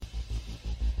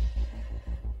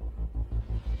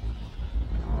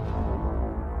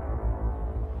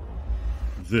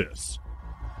This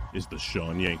is the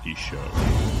Shawn Yankey Show.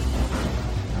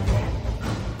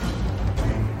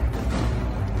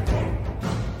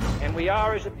 And we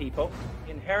are, as a people,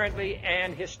 inherently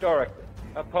and historically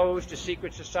opposed to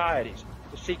secret societies,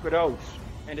 to secret oaths,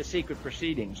 and to secret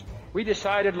proceedings. We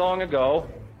decided long ago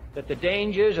that the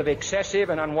dangers of excessive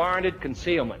and unwarranted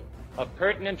concealment of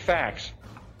pertinent facts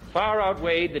far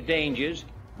outweighed the dangers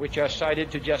which are cited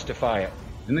to justify it.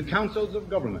 In the councils of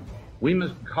government, we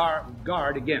must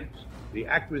guard against the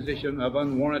acquisition of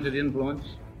unwarranted influence,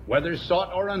 whether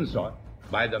sought or unsought,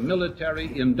 by the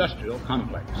military-industrial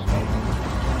complex.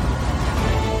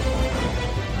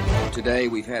 Today,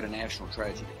 we've had a national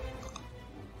tragedy.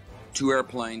 2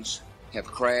 airplanes have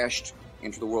crashed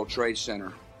into the World Trade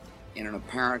Center in an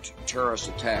apparent terrorist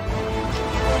attack.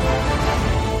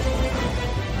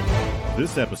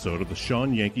 This episode of the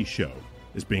Shawn Yankey Show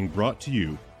is being brought to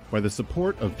you by the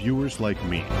support of viewers like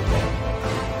me.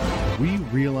 We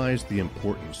realize the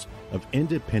importance of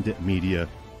independent media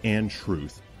and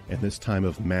truth in this time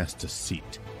of mass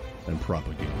deceit and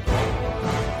propaganda.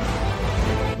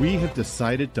 We have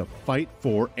decided to fight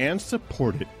for and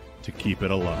support it to keep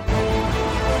it alive.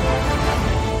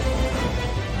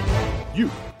 You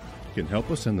can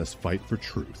help us in this fight for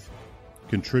truth.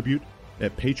 Contribute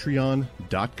at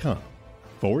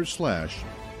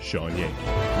patreon.com/Shawn Yankey.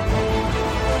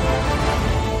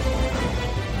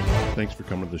 Thanks for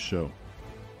coming to the show.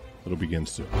 It'll begin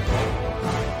soon.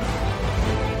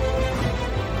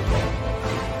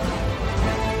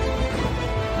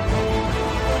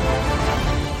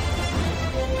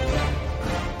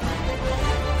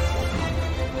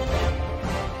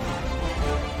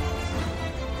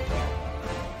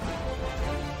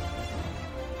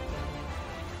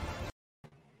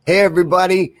 Hey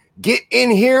everybody, get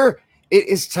in here. It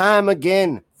is time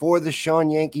again for the Shawn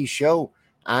Yankey Show.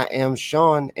 I am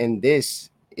Shawn, and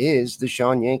this is the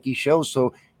Shawn Yankey Show.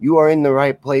 So you are in the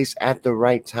right place at the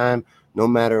right time, no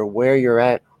matter where you're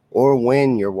at or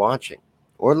when you're watching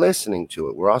or listening to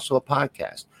it. We're also a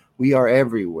podcast. We are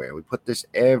everywhere. We put this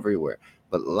everywhere.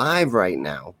 But live right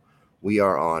now, we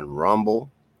are on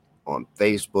Rumble, on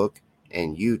Facebook,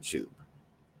 and YouTube.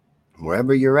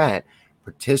 Wherever you're at,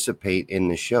 participate in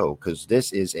the show, because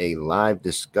this is a live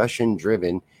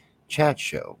discussion-driven chat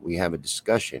show. We have a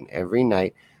discussion every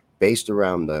night based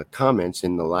around the comments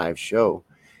in the live show,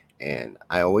 and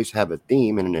I always have a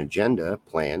theme and an agenda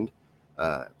planned.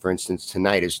 For instance,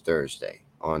 tonight is Thursday.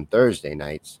 On Thursday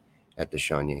nights at the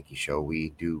Shawn Yankey Show, we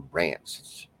do rants.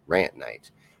 It's rant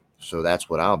night. So that's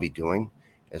what I'll be doing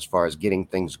as far as getting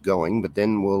things going, but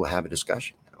then we'll have a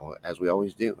discussion, as we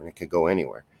always do, and it could go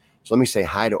anywhere. So let me say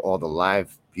hi to all the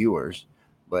live viewers,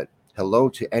 but hello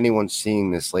to anyone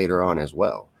seeing this later on as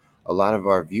well. A lot of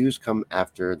our views come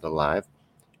after the live,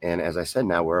 and as I said,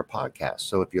 now we're a podcast.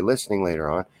 So if you're listening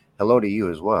later on, hello to you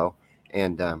as well,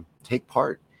 and take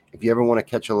part. If you ever want to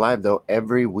catch a live, though,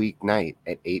 every weeknight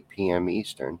at 8 p.m.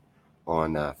 Eastern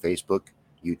on Facebook,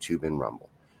 YouTube, and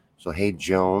Rumble. So hey,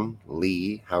 Joan,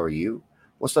 Lee, how are you?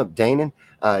 What's up, Danon?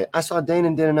 I saw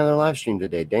Danon did another live stream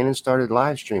today. Danon started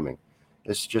live streaming.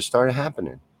 This just started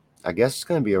happening. I guess it's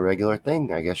going to be a regular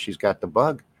thing. I guess she's got the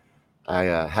bug. I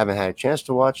haven't had a chance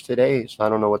to watch today, so I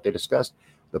don't know what they discussed.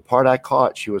 The part I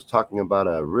caught, she was talking about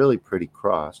a really pretty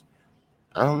cross.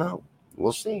 I don't know.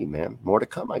 We'll see, man. More to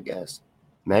come, I guess.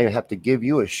 May have to give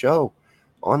you a show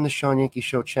on the Shawn Yankey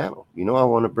Show channel. You know, I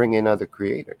want to bring in other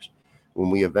creators.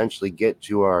 When we eventually get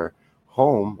to our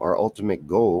home, our ultimate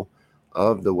goal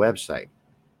of the website,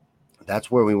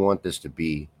 that's where we want this to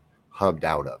be hubbed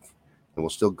out of. And we'll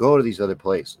still go to these other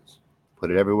places, put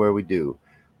it everywhere we do,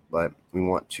 but we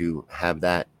want to have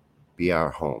that be our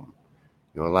home.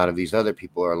 You know, a lot of these other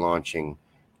people are launching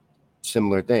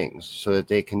similar things so that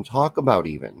they can talk about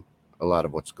even a lot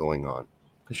of what's going on,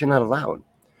 because you're not allowed.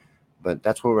 But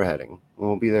that's where we're heading.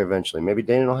 We'll be there eventually. Maybe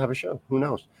Dana will have a show. Who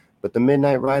knows? But the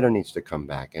Midnight Rider needs to come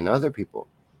back, and other people.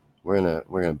 We're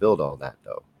gonna build all that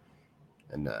though,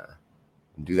 and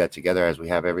do that together as we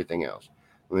have everything else.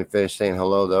 Let me finish saying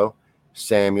hello though.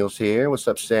 Samuel's here. What's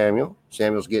up, Samuel?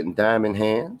 Samuel's getting diamond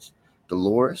hands.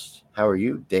 Dolores, how are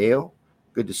you? Dale,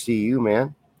 good to see you,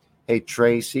 man. Hey,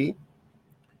 Tracy.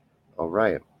 All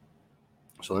right.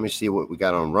 So let me see what we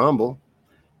got on Rumble.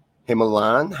 Hey,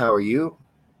 Milan, how are you?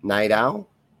 Night Owl,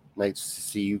 nice to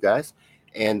see you guys.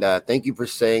 And thank you for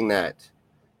saying that.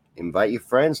 Invite your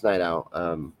friends, Night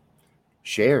Owl.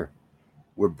 Share.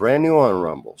 We're brand new on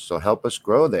Rumble, so help us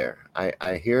grow there.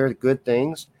 I hear good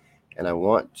things, and I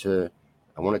want it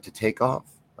to take off.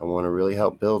 I want to really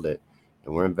help build it,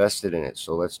 and we're invested in it.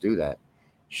 So let's do that.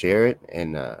 Share it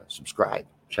and subscribe.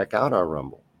 Check out our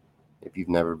Rumble. If you've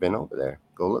never been over there,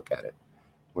 go look at it.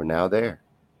 We're now there.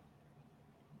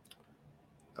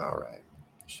 All right.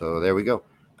 So there we go.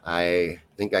 I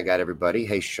think I got everybody.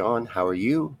 Hey, Shawn, how are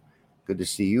you? Good to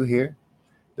see you here.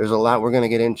 There's a lot we're going to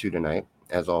get into tonight,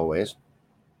 as always.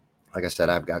 Like I said,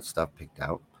 I've got stuff picked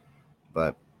out.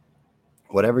 But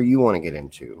whatever you want to get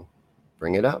into,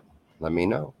 bring it up. Let me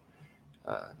know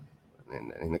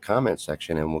in the comments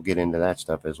section, and we'll get into that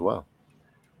stuff as well.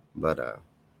 But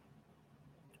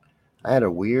I had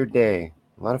a weird day.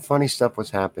 A lot of funny stuff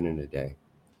was happening today.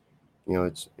 You know,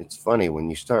 it's funny when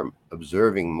you start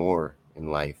observing more in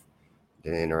life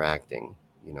than interacting,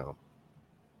 you know,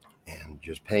 and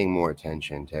just paying more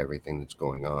attention to everything that's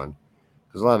going on.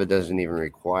 Because a lot of it doesn't even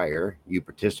require you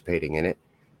participating in it.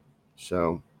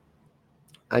 So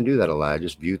I do that a lot. I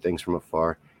just view things from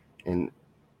afar. And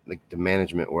like the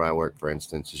management where I work, for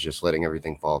instance, is just letting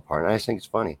everything fall apart. And I just think it's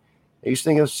funny. I used to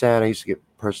think it was sad. I used to get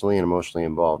personally and emotionally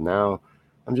involved. Now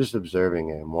I'm just observing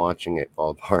it and watching it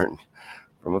fall apart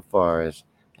from afar as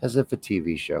if a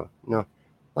TV show. You know,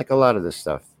 like a lot of this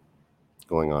stuff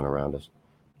going on around us.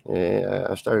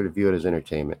 I started to view it as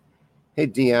entertainment. Hey,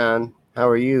 Dion, how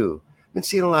are you? I've been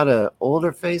seeing a lot of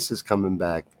older faces coming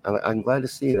back. I'm glad to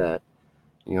see that.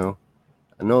 You know,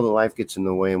 I know the life gets in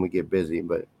the way and we get busy,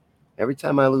 but every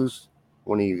time I lose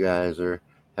one of you guys or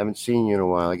haven't seen you in a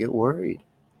while, I get worried.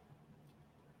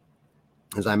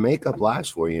 As I make up lives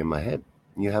for you in my head,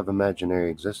 you have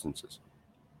imaginary existences.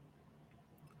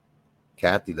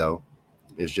 Kathy, though,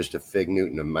 is just a fig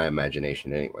Newton of my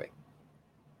imagination anyway.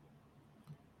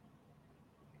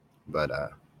 But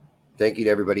thank you to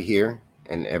everybody here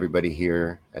and everybody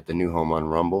here at the new home on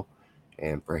Rumble,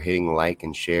 and for hitting like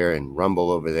and share and Rumble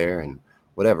over there and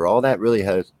whatever. All that really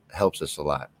helps us a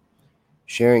lot.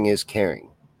 Sharing is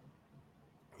caring.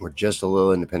 We're just a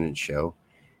little independent show,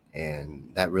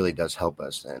 and that really does help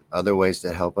us. And other ways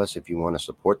that help us, if you want to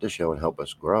support the show and help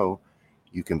us grow,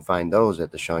 you can find those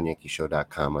at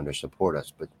theshawnyankeyshow.com under support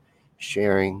us. But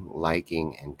sharing,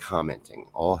 liking, and commenting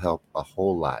all help a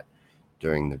whole lot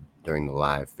during the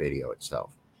live video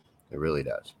itself. It really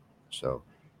does. So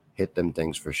hit them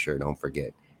things for sure. Don't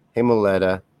forget. Hey,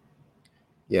 Moletta.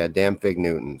 Yeah, damn fig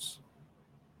Newtons.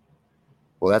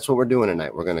 Well, that's what we're doing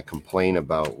tonight. We're going to complain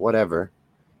about whatever,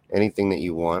 anything that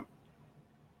you want.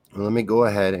 Well, let me go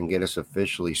ahead and get us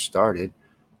officially started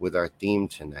with our theme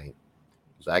tonight.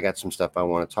 I got some stuff I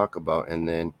want to talk about, and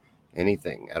then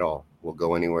anything at all. We'll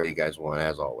go anywhere you guys want,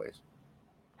 as always.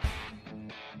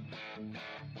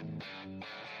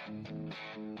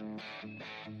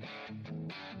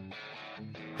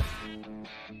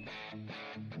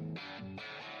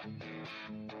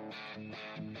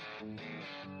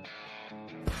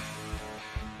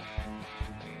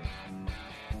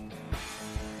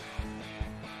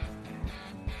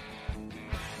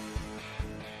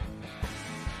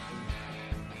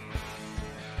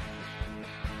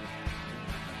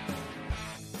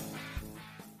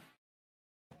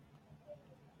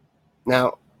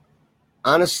 Now,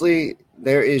 honestly,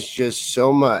 there is just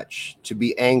so much to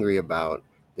be angry about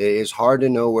that it is hard to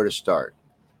know where to start.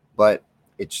 But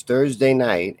it's Thursday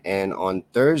night, and on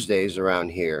Thursdays around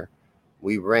here,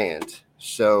 we rant.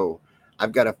 So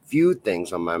I've got a few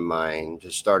things on my mind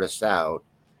to start us out.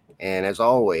 And as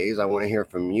always, I want to hear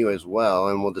from you as well,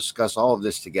 and we'll discuss all of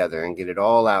this together and get it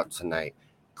all out tonight.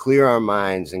 Clear our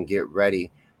minds and get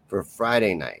ready for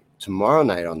Friday night. Tomorrow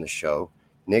night on the show,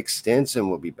 Nick Stinson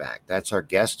will be back. That's our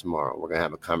guest tomorrow. We're going to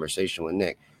have a conversation with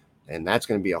Nick, and that's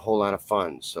going to be a whole lot of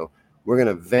fun. So we're going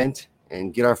to vent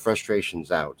and get our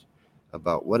frustrations out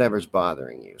about whatever's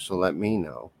bothering you. So let me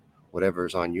know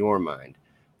whatever's on your mind.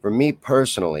 For me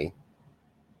personally,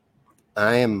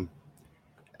 I am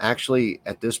actually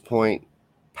at this point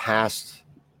past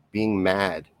being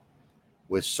mad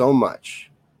with so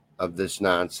much of this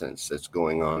nonsense that's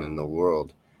going on in the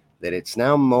world that it's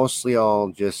now mostly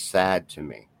all just sad to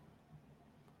me.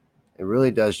 It really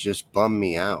does just bum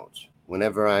me out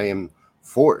whenever I am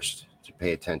forced to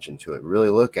pay attention to it,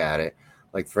 really look at it.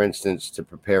 Like, for instance, to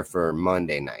prepare for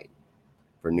Monday night,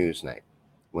 for news night,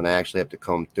 when I actually have to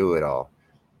comb through it all.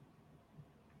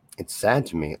 It's sad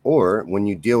to me. Or when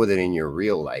you deal with it in your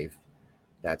real life,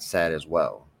 that's sad as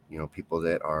well. You know, people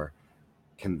that are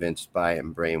convinced by it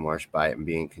and brainwashed by it and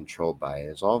being controlled by it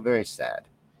is all very sad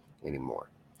anymore.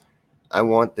 I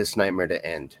want this nightmare to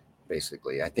end,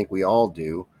 basically. I think we all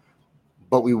do,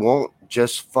 but we won't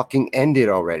just fucking end it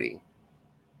already.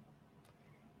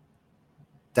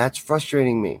 That's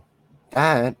frustrating me.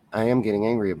 That I am getting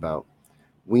angry about.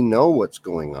 We know what's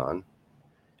going on,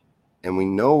 and we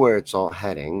know where it's all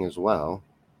heading as well,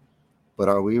 but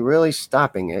are we really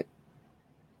stopping it?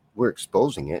 We're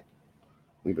exposing it.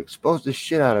 We've exposed the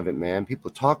shit out of it, man.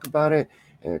 People talk about it,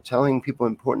 and they're telling people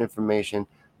important information,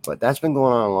 but that's been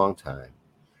going on a long time.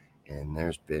 And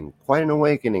there's been quite an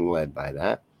awakening led by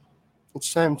that.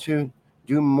 It's time to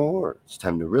do more. It's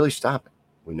time to really stop it.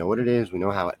 We know what it is. We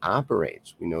know how it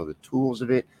operates. We know the tools of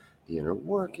it, the inner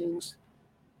workings.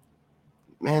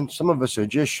 Man, some of us are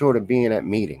just short of being at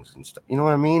meetings and stuff. You know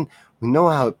what I mean? We know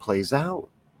how it plays out,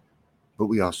 but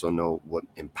we also know what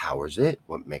empowers it,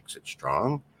 what makes it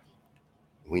strong.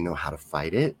 We know how to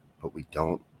fight it, but we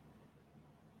don't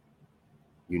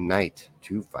unite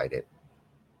to fight it.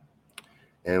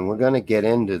 And we're going to get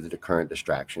into the current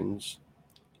distractions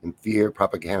and fear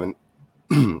propaganda,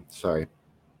 and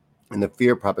the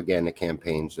fear propaganda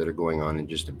campaigns that are going on in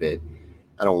just a bit.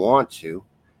 I don't want to.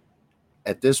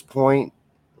 At this point,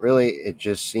 really, it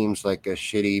just seems like a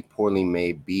shitty, poorly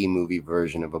made B-movie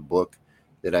version of a book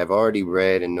that I've already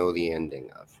read and know the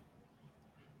ending of.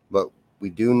 But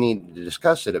we do need to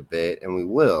discuss it a bit, and we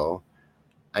will.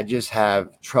 I just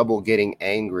have trouble getting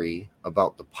angry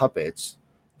about the puppets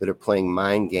that are playing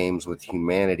mind games with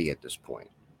humanity at this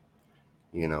point.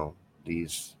 You know,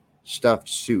 these stuffed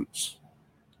suits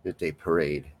that they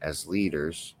parade as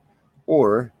leaders,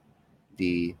 or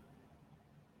the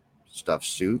stuffed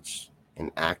suits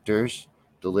and actors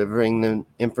delivering the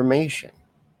information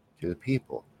to the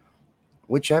people.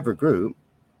 Whichever group,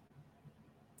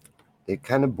 they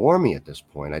kind of bore me at this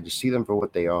point. I just see them for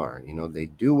what they are. You know, they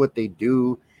do what they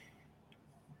do,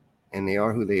 and they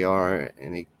are who they are,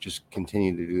 and they just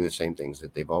continue to do the same things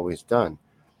that they've always done.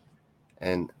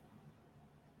 And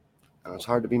it's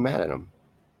hard to be mad at them.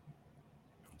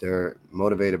 They're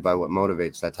motivated by what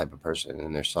motivates that type of person,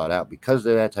 and they're sought out because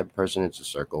they're that type of person. It's a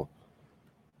circle,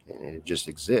 and it just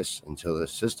exists until the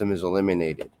system is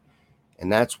eliminated.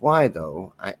 And that's why,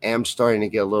 though, I am starting to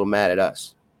get a little mad at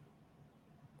us.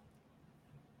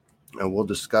 And we'll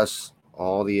discuss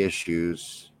all the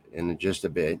issues in just a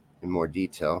bit in more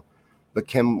detail. But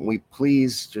can we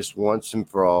please just once and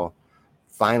for all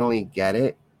finally get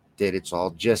it that it's all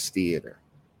just theater?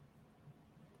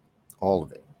 All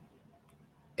of it.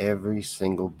 Every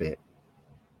single bit.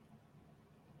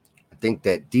 I think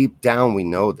that deep down we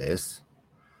know this.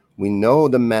 We know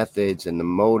the methods and the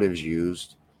motives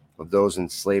used of those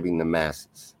enslaving the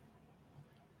masses.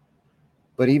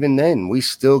 But even then, we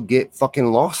still get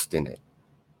fucking lost in it.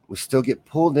 We still get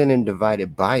pulled in and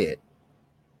divided by it.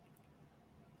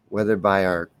 Whether by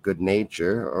our good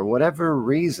nature or whatever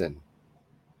reason,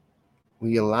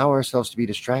 we allow ourselves to be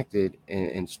distracted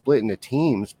and split into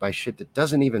teams by shit that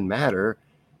doesn't even matter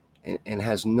and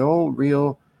has no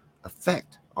real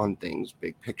effect on things,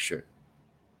 big picture.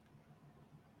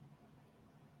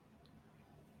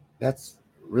 That's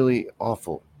really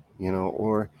awful, you know,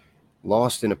 or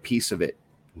lost in a piece of it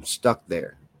and stuck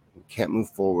there. You can't move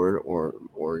forward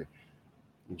or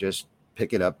just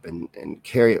pick it up and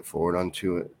carry it forward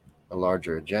onto a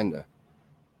larger agenda.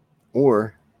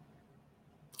 Or,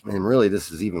 and really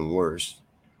this is even worse,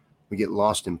 we get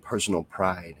lost in personal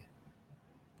pride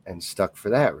and stuck for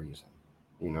that reason,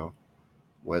 you know,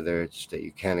 whether it's that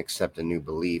you can't accept a new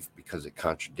belief because it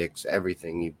contradicts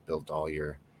everything you've built all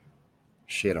your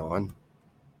shit on,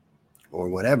 or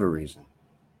whatever reason.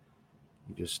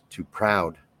 You're just too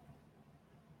proud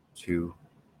to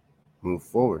move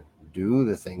forward, do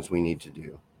the things we need to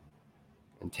do,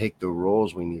 and take the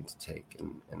roles we need to take,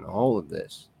 and all of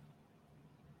this.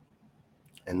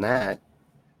 And that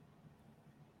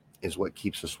is what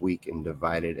keeps us weak and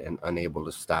divided and unable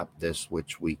to stop this,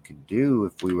 which we could do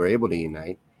if we were able to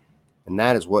unite. And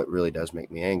that is what really does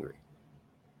make me angry.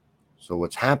 So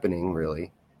what's happening,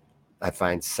 really, I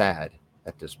find sad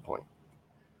at this point.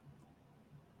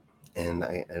 And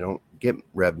I don't get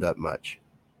revved up much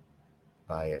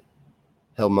by it.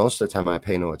 Hell, most of the time I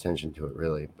pay no attention to it,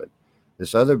 really. But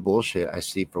this other bullshit I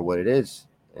see for what it is,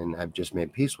 and I've just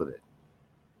made peace with it.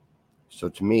 So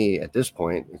to me, at this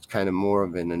point, it's kind of more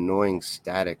of an annoying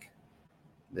static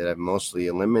that I've mostly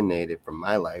eliminated from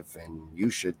my life, and you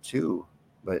should too.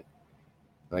 But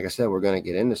like I said, we're going to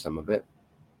get into some of it.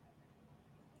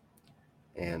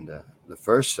 And the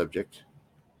first subject,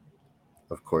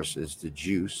 of course, is the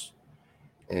juice.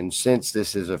 And since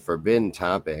this is a forbidden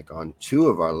topic on 2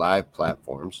 of our live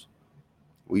platforms,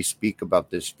 we speak about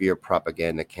this fear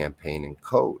propaganda campaign in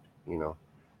code. You know,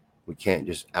 we can't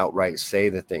just outright say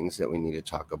the things that we need to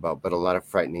talk about, but a lot of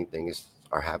frightening things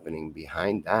are happening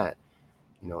behind that,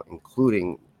 you know,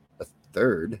 including a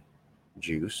third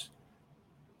juice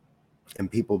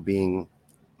and people being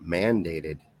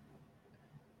mandated,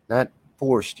 not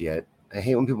forced yet. I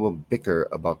hate when people bicker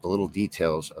about the little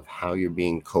details of how you're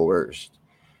being coerced,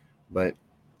 but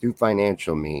through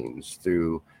financial means,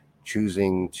 through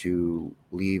choosing to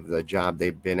leave the job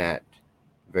they've been at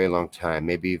a very long time,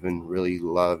 maybe even really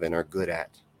love and are good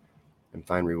at, and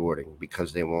find rewarding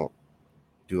because they won't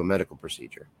do a medical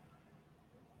procedure.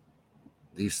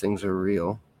 These things are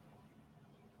real,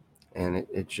 and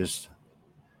it just,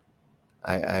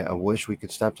 I wish we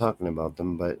could stop talking about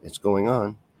them, but it's going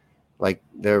on. Like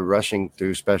they're rushing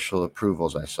through special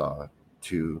approvals, I saw,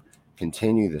 to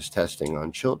continue this testing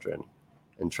on children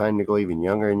and trying to go even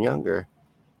younger and younger.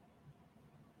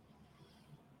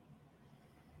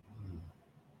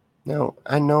 Now,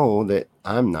 I know that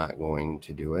I'm not going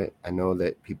to do it. I know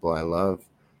that people I love,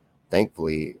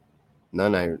 thankfully,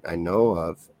 none I know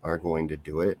of are going to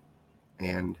do it.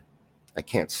 And I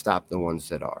can't stop the ones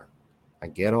that are. I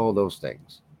get all those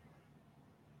things.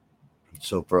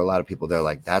 So for a lot of people, they're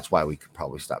like, that's why we could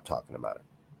probably stop talking about it.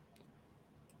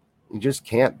 You just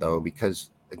can't, though,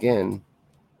 because, again,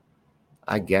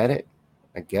 I get it.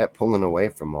 I get pulling away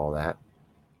from all that.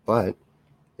 But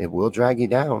it will drag you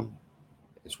down.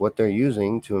 It's what they're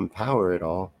using to empower it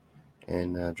all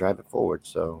and drive it forward.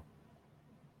 So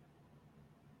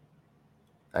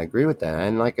I agree with that.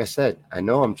 And like I said, I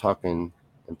know I'm talking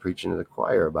and preaching to the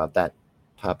choir about that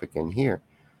topic in here.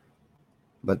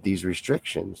 But these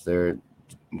restrictions, they're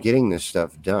getting this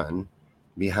stuff done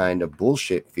behind a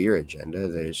bullshit fear agenda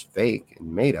that is fake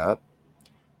and made up.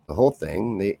 The whole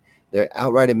thing, they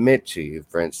outright admit to you,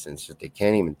 for instance, that they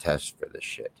can't even test for this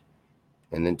shit.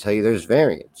 And then tell you there's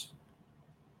variants.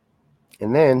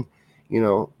 And then,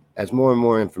 as more and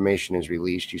more information is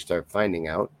released, you start finding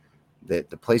out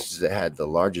that the places that had the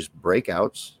largest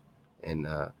breakouts and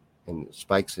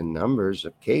spikes in numbers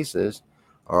of cases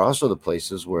are also the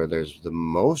places where there's the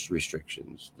most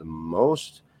restrictions, the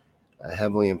most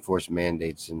heavily enforced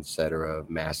mandates, etc., of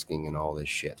masking and all this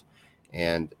shit,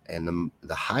 and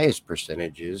the highest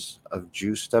percentages of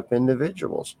juiced up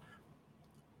individuals.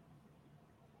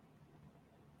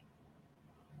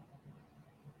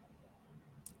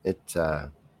 It's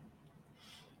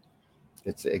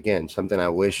again something I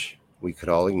wish we could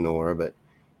all ignore, but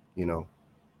you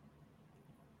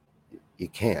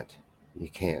can't,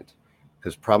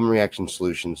 because problem reaction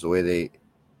solutions, the way they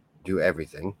do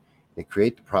everything, they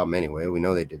create the problem anyway. We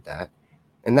know they did that,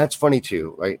 and that's funny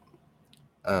too, right?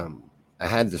 I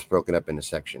had this broken up into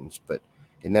sections, but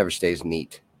it never stays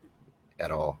neat at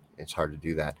all. It's hard to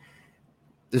do that.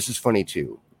 This is funny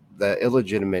too. The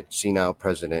illegitimate senile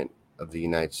president of the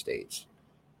United States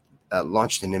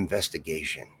launched an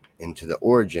investigation into the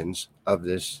origins of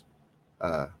this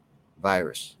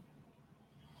virus.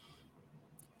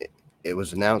 It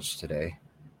was announced today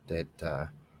that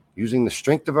using the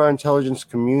strength of our intelligence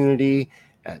community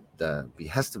at the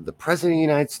behest of the President of the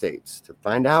United States to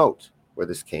find out where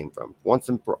this came from, once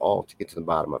and for all, to get to the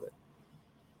bottom of it.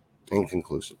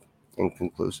 Inconclusive.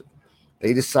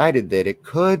 They decided that it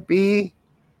could be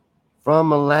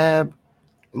from a lab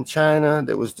in China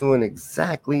that was doing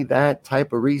exactly that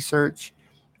type of research.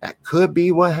 That could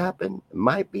be what happened. It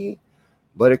might be,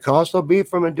 but it could also be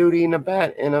from a dude eating a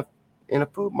bat in a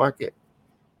food market.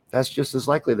 That's just as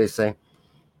likely, they say.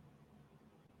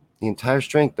 The entire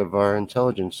strength of our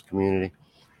intelligence community.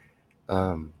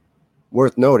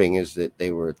 Worth noting is that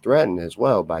they were threatened as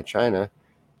well by China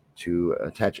to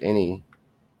attach any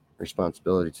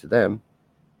responsibility to them.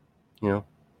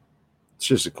 It's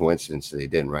just a coincidence that they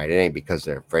didn't, right? It ain't because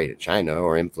they're afraid of China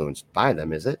or influenced by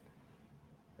them, is it?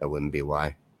 That wouldn't be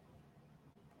why.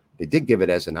 They did give it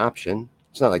as an option.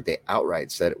 It's not like they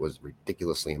outright said it was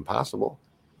ridiculously impossible.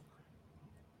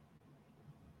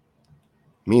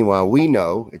 Meanwhile, we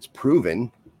know it's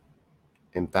proven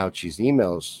in Fauci's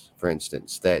emails, for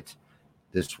instance, that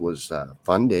this was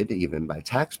funded even by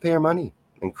taxpayer money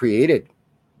and created.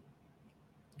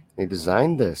 They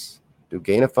designed this to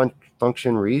gain a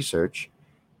function research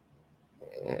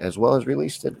as well as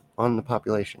released it on the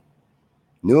population.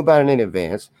 Knew about it in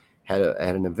advance, had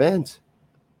an event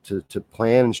to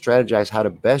plan and strategize how to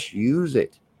best use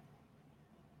it.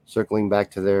 Circling back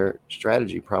to their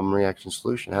strategy, problem, reaction,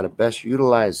 solution, how to best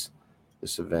utilize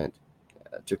this event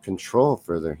to control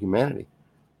further humanity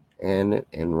and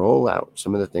roll out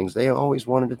some of the things they always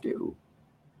wanted to do.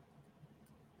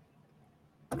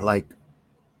 Like,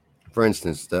 for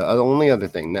instance, the only other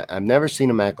thing, I've never seen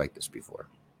them act like this before.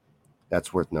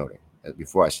 That's worth noting.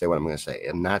 Before I say what I'm going to say,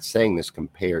 I'm not saying this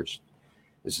compares.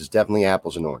 This is definitely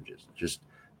apples and oranges. Just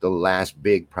the last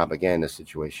big propaganda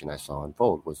situation I saw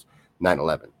unfold was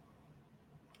 9/11.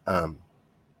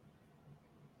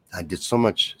 I did so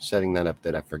much setting that up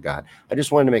that I forgot. I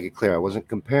just wanted to make it clear. I wasn't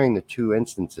comparing the two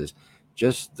instances,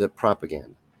 just the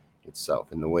propaganda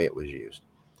itself and the way it was used.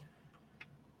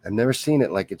 I've never seen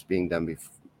it like it's being done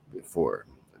before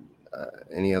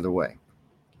any other way.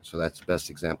 So that's the best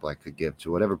example I could give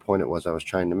to whatever point it was I was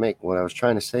trying to make. What I was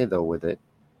trying to say, though, with it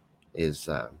is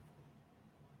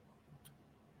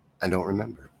I don't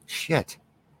remember. Shit.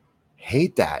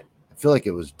 Hate that. I feel like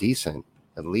it was decent,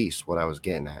 at least what I was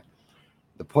getting at.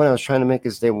 The point I was trying to make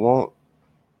is they won't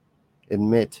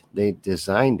admit they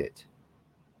designed it.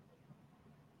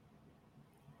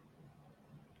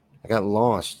 I got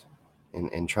lost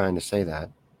in trying to say that.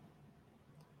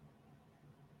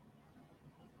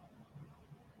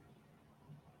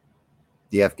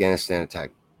 The Afghanistan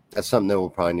attack. That's something that we'll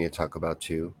probably need to talk about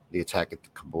too. The attack at the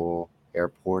Kabul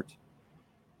airport,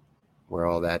 where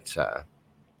all that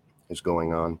is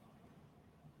going on.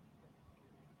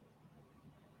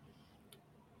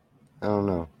 I don't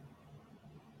know.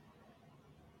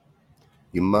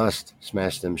 You must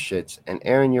smash them shits. And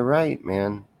Aaron, you're right,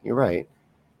 man. You're right.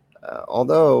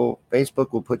 Although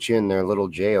Facebook will put you in their little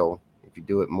jail if you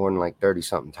do it more than like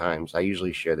 30-something times. I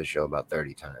usually share the show about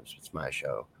 30 times. It's my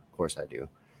show. Of course I do.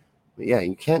 But yeah,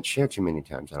 you can't share too many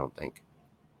times, I don't think.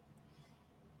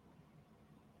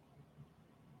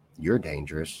 You're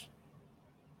dangerous.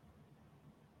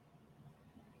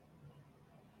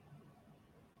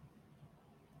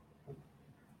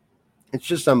 It's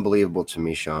just unbelievable to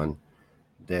me, Shawn,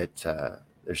 that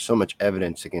there's so much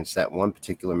evidence against that one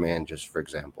particular man, just for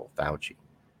example, Fauci,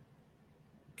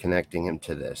 connecting him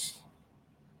to this.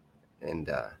 And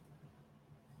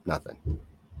nothing.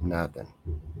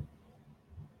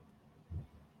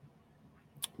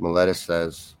 Miletta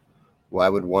says, why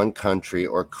would one country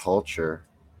or culture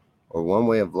or one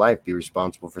way of life be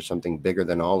responsible for something bigger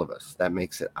than all of us? That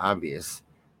makes it obvious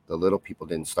the little people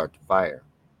didn't start the fire.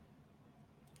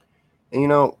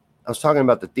 And I was talking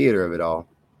about the theater of it all.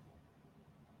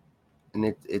 And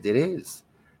it is.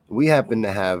 We happen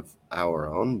to have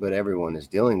our own, but everyone is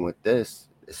dealing with this,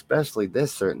 especially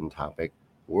this certain topic,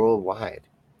 worldwide.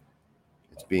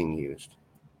 It's being used.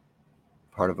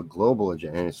 Part of a global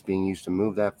agenda, and it's being used to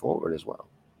move that forward as well.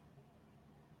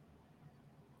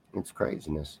 It's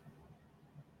craziness.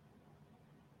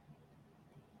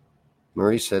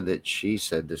 Marie said that she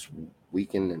said this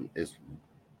weekend is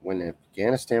when the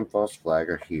Afghanistan false flag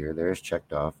are here, there is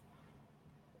checked off,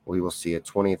 we will see a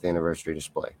 20th anniversary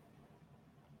display.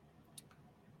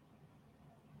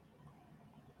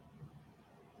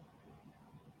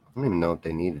 I don't even know if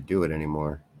they need to do it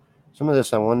anymore. Some of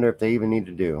this I wonder if they even need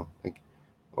to do.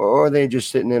 Or are they just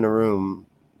sitting in a room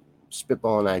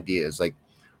spitballing ideas? Like,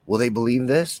 will they believe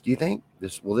this? Do you think?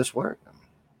 Will this work?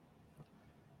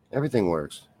 Everything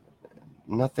works.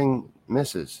 Nothing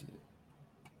misses.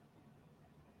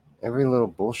 Every little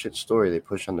bullshit story they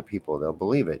push on the people, they'll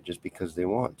believe it just because they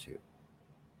want to.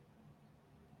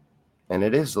 And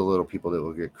it is the little people that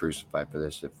will get crucified for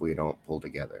this if we don't pull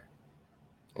together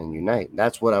and unite.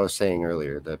 That's what I was saying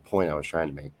earlier. The point I was trying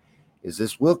to make is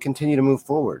this will continue to move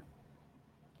forward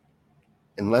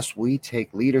unless we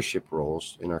take leadership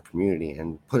roles in our community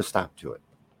and put a stop to it.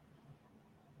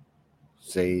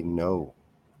 Say no.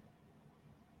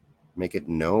 Make it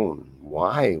known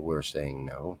why we're saying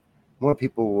no. More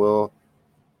people will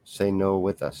say no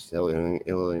with us. It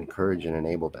will encourage and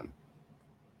enable them.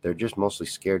 They're just mostly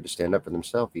scared to stand up for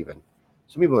themselves even.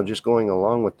 Some people are just going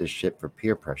along with this shit for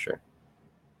peer pressure.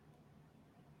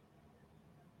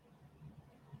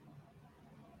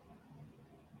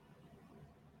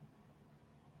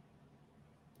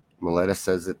 Miletta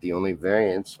says that the only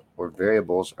variants or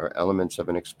variables are elements of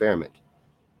an experiment.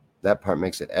 That part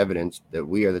makes it evident that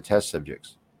we are the test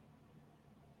subjects.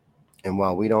 And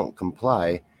while we don't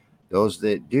comply, those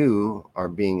that do are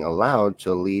being allowed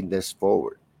to lead this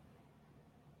forward.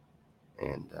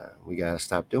 And we got to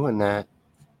stop doing that.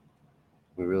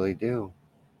 We really do.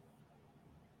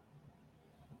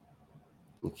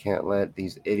 You can't let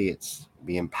these idiots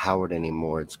be empowered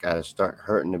anymore. It's got to start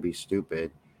hurting to be stupid.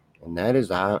 And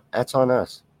that's on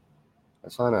us.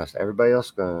 That's on us. Everybody else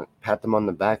is going to pat them on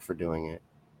the back for doing it.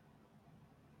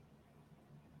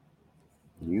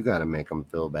 You got to make them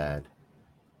feel bad.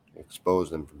 Expose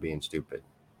them for being stupid.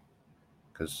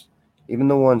 Because even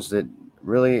the ones that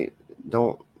really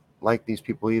don't like these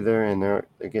people either, and they're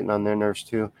getting on their nerves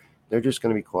too, they're just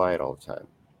going to be quiet all the time.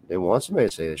 They want somebody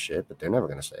to say this shit, but they're never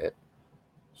going to say it.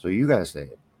 So you got to say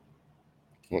it.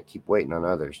 Can't keep waiting on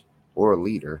others or a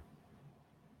leader.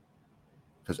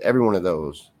 Because every one of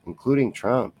those, including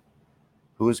Trump,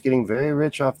 who is getting very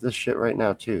rich off this shit right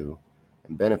now too,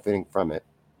 and benefiting from it,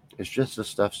 is just a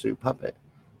stuffed suit puppet.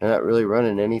 They're not really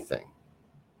running anything.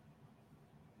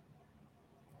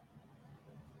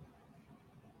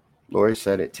 Lori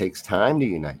said it takes time to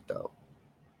unite, though.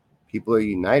 People are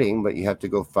uniting, but you have to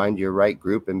go find your right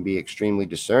group and be extremely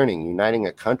discerning. Uniting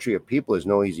a country of people is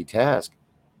no easy task.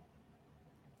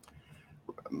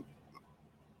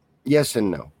 Yes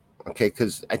and no. Okay,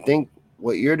 because I think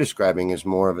what you're describing is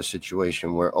more of a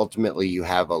situation where ultimately you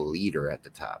have a leader at the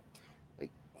top.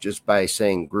 Like just by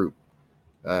saying group,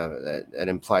 that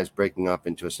implies breaking up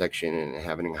into a section and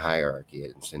having a hierarchy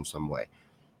in some way.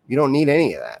 You don't need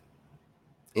any of that,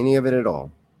 any of it at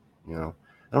all. You know,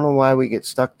 I don't know why we get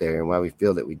stuck there and why we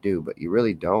feel that we do, but you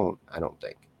really don't. I don't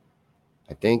think.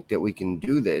 I think that we can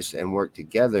do this and work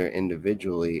together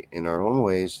individually in our own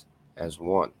ways as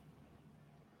one,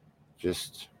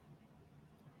 just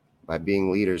by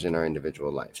being leaders in our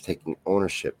individual lives, taking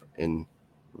ownership in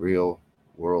real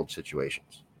world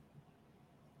situations.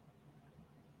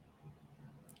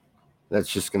 That's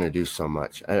just going to do so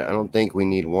much. I don't think we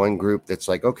need one group that's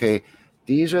like, okay,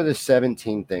 these are the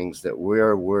 17 things that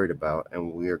we're worried about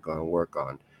and we're going to work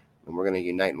on. And we're going to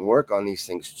unite and work on these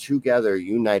things together,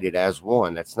 united as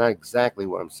one. That's not exactly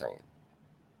what I'm saying.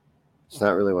 It's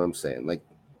not really what I'm saying. Like,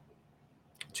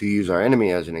 to use our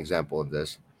enemy as an example of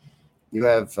this, you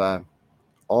have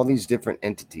all these different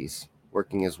entities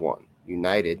working as one,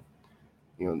 united,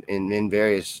 in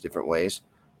various different ways,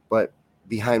 but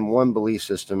behind one belief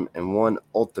system and one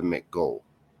ultimate goal.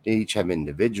 They each have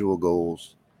individual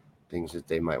goals, things that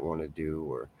they might want to do,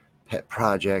 or pet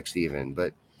projects even,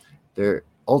 but they're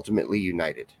ultimately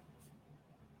united.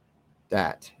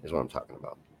 That is what I'm talking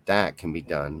about. That can be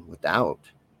done without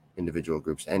individual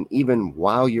groups. And even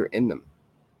while you're in them,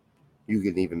 you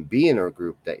can even be in a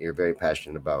group that you're very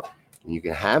passionate about, and you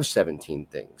can have 17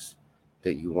 things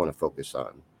that you want to focus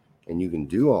on, and you can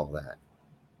do all that.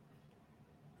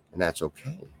 And that's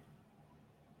okay,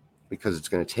 because it's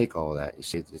going to take all of that. You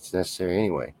see, it's necessary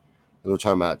anyway. We're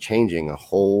talking about changing a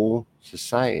whole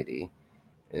society,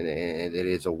 and it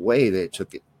is a way that it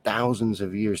took it thousands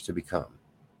of years to become.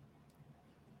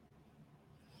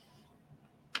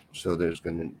 So there's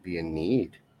going to be a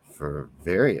need for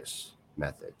various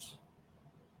methods.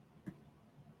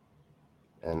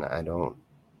 And I don't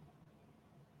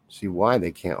see why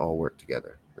they can't all work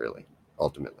together, really,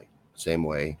 ultimately. Same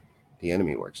way the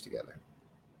enemy works together,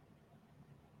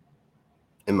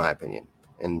 in my opinion.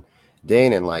 And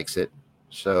Danon likes it.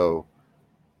 So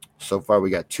far we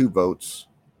got 2 votes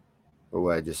for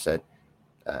what I just said.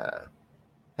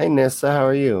 Hey, Nissa, how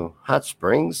are you? Hot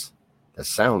Springs? That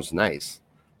sounds nice.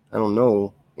 I don't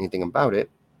know anything about it,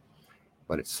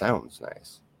 but it sounds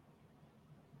nice.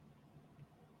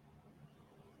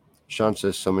 Shawn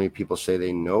says, so many people say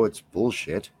they know it's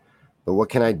bullshit, but what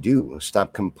can I do?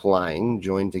 Stop complying,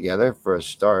 join together for a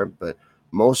start, but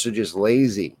most are just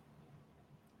lazy.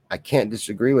 I can't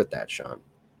disagree with that, Shawn.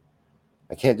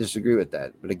 I can't disagree with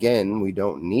that. But again, we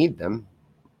don't need them,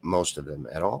 most of them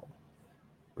at all,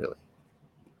 really.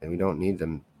 And we don't need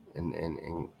them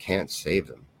and can't save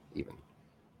them even.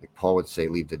 Like Paul would say,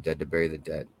 leave the dead to bury the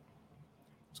dead.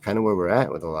 It's kind of where we're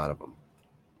at with a lot of them.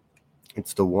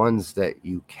 It's the ones that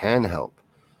you can help,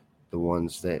 the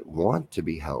ones that want to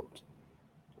be helped,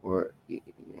 or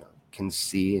can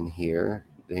see and hear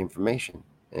the information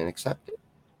and accept it,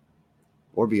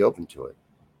 or be open to it.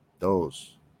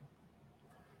 Those.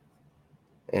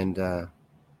 And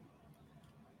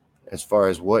as far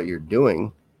as what you're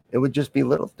doing, it would just be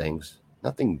little things,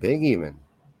 nothing big even.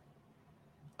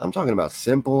 I'm talking about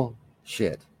simple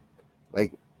shit,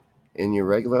 like in your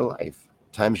regular life.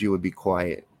 Times you would be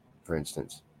quiet, for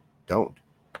instance. Don't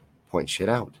point shit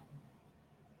out.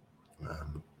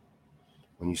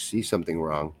 When you see something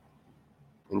wrong,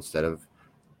 instead of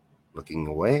looking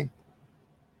away,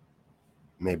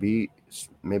 maybe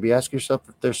ask yourself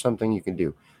if there's something you can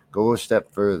do. Go a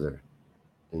step further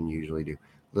than you usually do.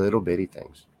 Little bitty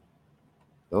things.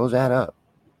 Those add up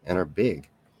and are big.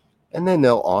 And then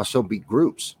there'll also be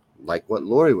groups, like what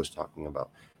Lori was talking about,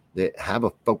 that have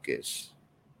a focus,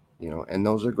 and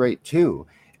those are great too,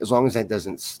 as long as that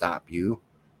doesn't stop you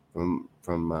from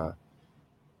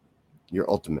your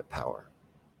ultimate power.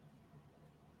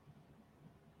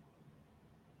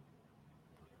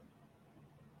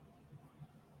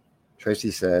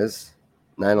 Tracy says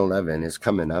 9/11 is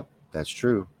coming up. That's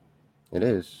true. It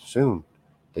is soon.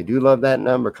 They do love that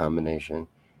number combination.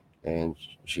 And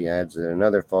she adds that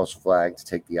another false flag to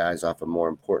take the eyes off of more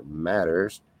important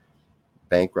matters: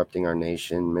 bankrupting our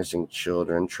nation, missing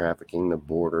children, trafficking, the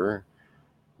border,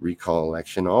 recall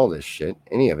election, all this shit.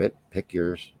 Any of it. Pick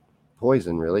your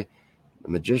poison, really. The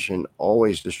magician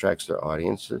always distracts their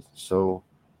audiences. So,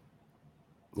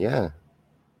 yeah.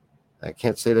 I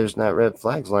can't say there's not red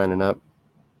flags lining up.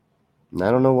 And I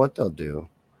don't know what they'll do.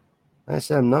 Like I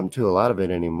said, I'm numb to a lot of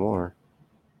it anymore.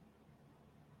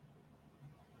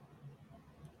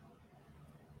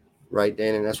 Right,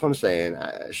 Dan, and that's what I'm saying.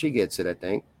 She gets it, I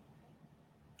think.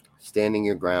 Standing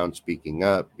your ground, speaking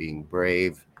up, being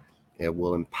brave, it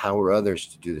will empower others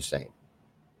to do the same.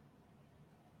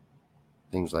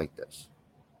 things like this.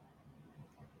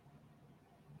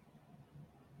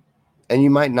 And you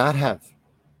might not have.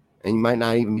 And you might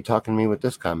not even be talking to me with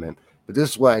this comment. But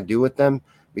this is what I do with them,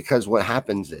 because what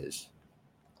happens is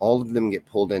all of them get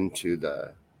pulled into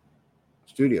the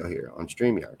studio here on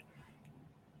StreamYard.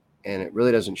 And it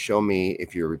really doesn't show me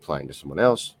if you're replying to someone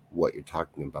else, what you're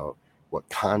talking about, what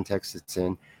context it's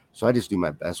in. So I just do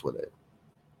my best with it.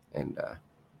 And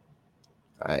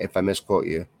if I misquote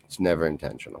you, it's never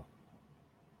intentional.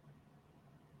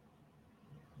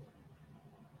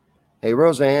 Hey,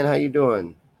 Roseanne, how you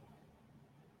doing?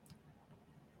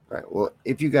 All right, well,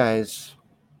 if you guys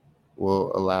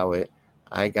will allow it,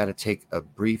 I got to take a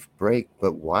brief break.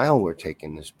 But while we're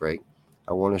taking this break,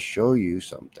 I want to show you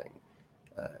something.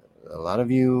 A lot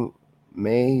of you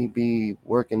may be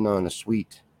working on a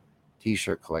sweet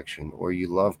t-shirt collection, or you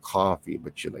love coffee,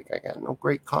 but you're like, I got no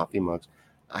great coffee mugs.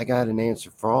 I got an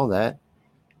answer for all that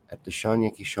at the Shawn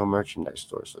Yankey Show merchandise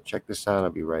store. So check this out. I'll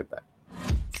be right back.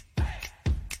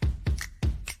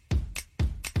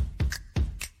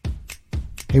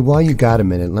 Hey, while you got a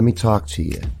minute, let me talk to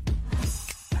you.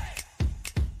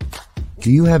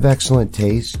 Do you have excellent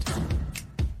taste?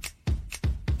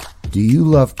 Do you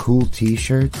love cool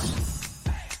t-shirts?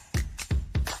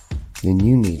 Then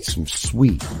you need some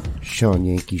sweet Shawn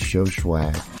Yankey Show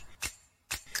swag.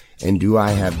 And do I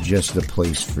have just the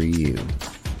place for you?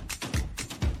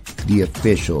 The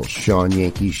official Shawn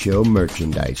Yankey Show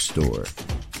merchandise store.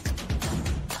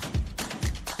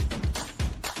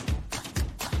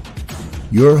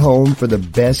 Your home for the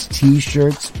best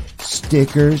t-shirts,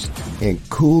 stickers, and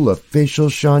cool official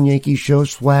Shawn Yankey Show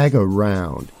swag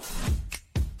around.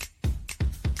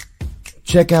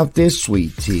 Check out this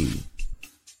sweet tee.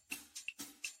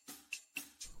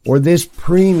 Or this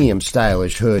premium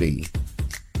stylish hoodie.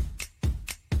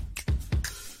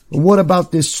 What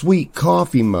about this sweet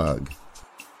coffee mug?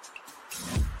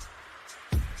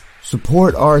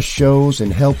 Support our shows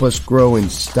and help us grow in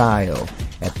style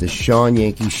at the Shawn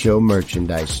Yankey Show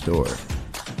merchandise store.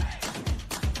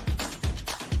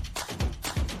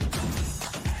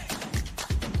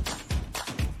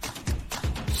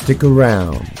 Stick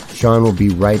around. Shawn will be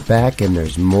right back, and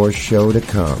there's more show to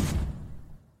come.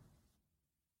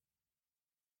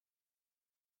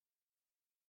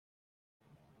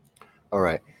 All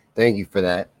right. Thank you for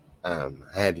that. I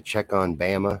had to check on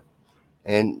Bama.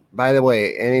 And by the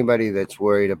way, anybody that's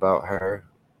worried about her,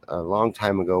 a long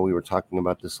time ago, we were talking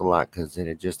about this a lot because it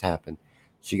had just happened.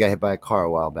 She got hit by a car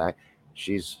a while back.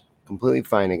 She's completely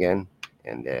fine again.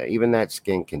 And even that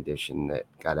skin condition that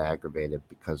got aggravated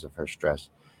because of her stress,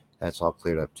 that's all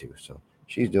cleared up too. So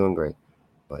she's doing great.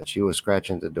 But she was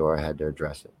scratching at the door. I had to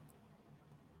address it.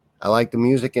 I like the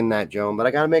music in that, Joan, but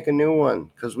I got to make a new one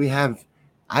because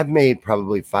I've made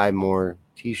probably 5 more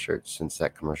t-shirts since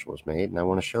that commercial was made, and I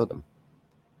want to show them.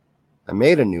 I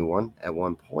made a new one at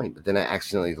one point, but then I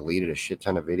accidentally deleted a shit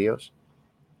ton of videos.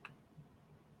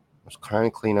 I was trying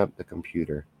to clean up the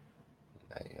computer.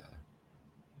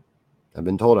 I've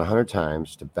been told 100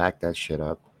 times to back that shit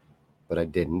up, but I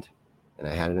didn't. And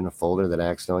I had it in a folder that I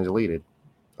accidentally deleted,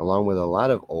 along with a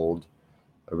lot of old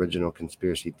original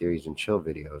conspiracy theories and chill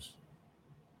videos.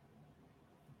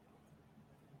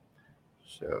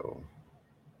 So,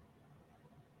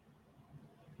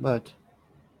 but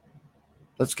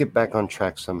let's get back on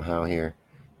track somehow here.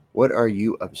 What are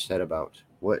you upset about?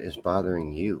 What is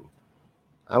bothering you?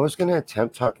 I was going to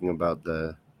attempt talking about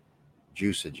the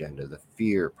juice agenda, the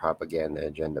fear propaganda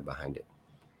agenda behind it.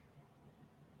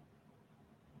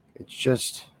 It's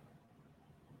just,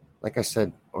 like I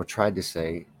said, or tried to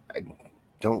say, I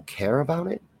don't care about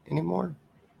it anymore.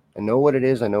 I know what it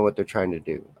is. I know what they're trying to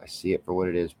do. I see it for what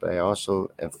it is, but I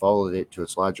also have followed it to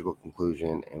its logical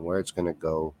conclusion and where it's going to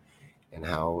go and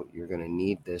how you're going to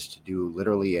need this to do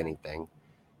literally anything.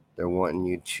 They're wanting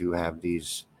you to have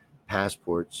these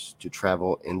passports to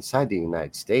travel inside the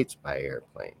United States by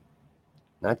airplane,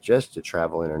 not just to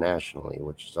travel internationally,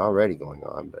 which is already going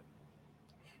on,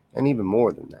 and even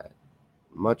more than that,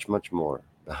 much, much more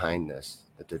behind this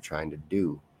that they're trying to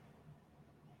do.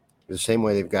 The same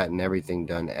way they've gotten everything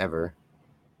done ever,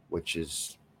 which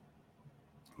is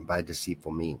by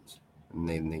deceitful means. And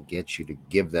then they get you to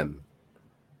give them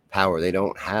power they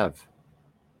don't have,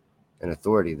 and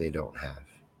authority they don't have.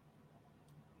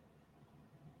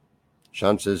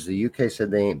 Shawn says the UK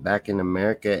said they ain't backing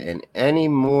America in any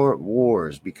more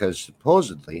wars because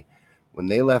supposedly when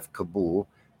they left Kabul,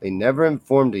 they never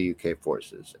informed the UK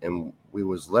forces and we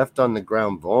was left on the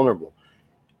ground vulnerable.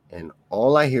 And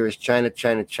all I hear is China,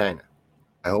 China, China.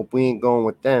 I hope we ain't going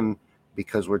with them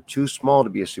because we're too small to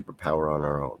be a superpower on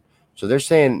our own. So they're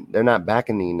saying they're not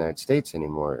backing the United States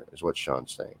anymore is what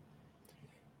Shawn's saying.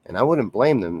 And I wouldn't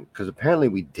blame them because apparently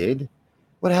we did.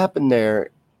 What happened there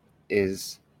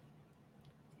is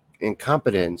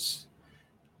incompetence,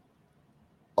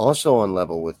 also on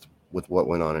level with what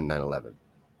went on in 9/11.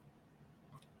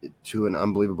 To an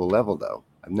unbelievable level, though.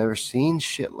 I've never seen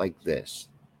shit like this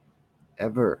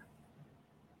ever.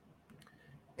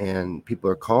 And people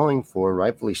are calling for,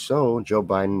 rightfully so, Joe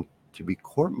Biden to be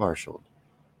court-martialed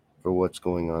for what's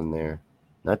going on there.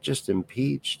 Not just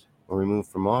impeached or removed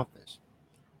from office.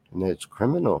 And it's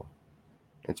criminal.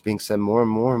 It's being said more and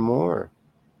more and more.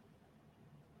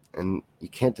 And you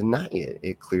can't deny it.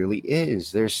 It clearly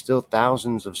is. There's still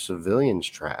thousands of civilians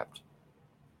trapped.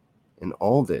 And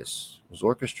all this was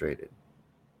orchestrated.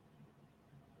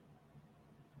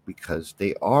 Because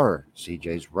they are,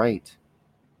 CJ's right.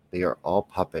 They are all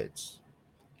puppets.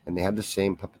 And they have the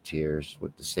same puppeteers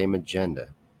with the same agenda.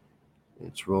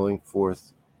 It's rolling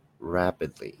forth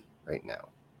rapidly right now.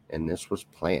 And this was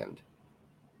planned.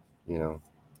 You know,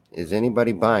 is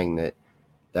anybody buying that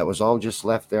was all just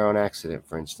left there on accident,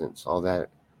 for instance, all that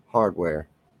hardware?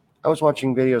 I was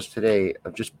watching videos today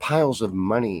of just piles of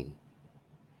money.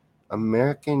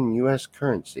 American U.S.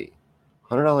 currency.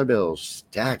 $100 bills,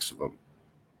 stacks of them.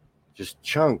 Just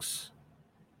chunks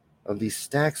of these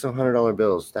stacks of $100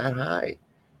 bills that high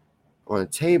on a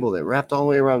table that wrapped all the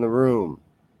way around the room.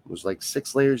 It was like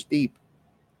 6 layers deep.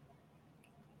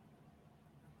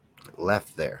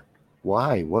 Left there.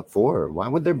 Why? What for? Why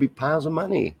would there be piles of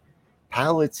money?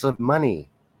 Pallets of money.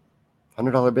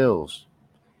 $100 bills.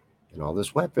 And all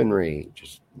this weaponry.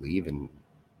 Just leave and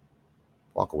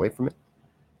walk away from it.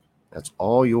 That's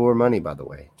all your money, by the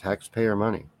way. Taxpayer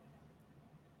money.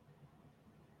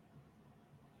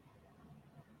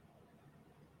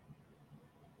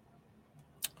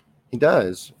 He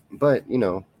does, but, you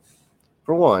know,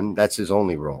 for one, that's his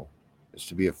only role, is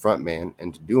to be a front man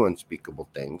and to do unspeakable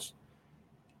things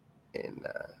and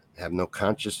have no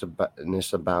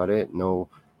consciousness about it, no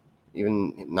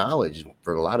even knowledge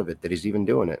for a lot of it that he's even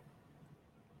doing it.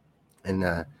 And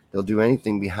they'll do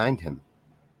anything behind him.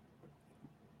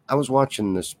 I was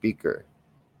watching the speaker,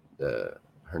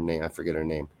 her name, I forget her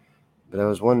name, but I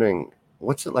was wondering,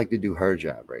 what's it like to do her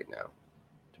job right now?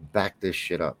 To back this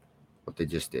shit up. What they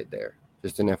just did there,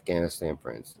 just in Afghanistan,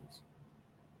 for instance,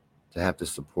 to have to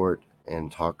support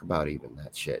and talk about even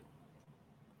that shit.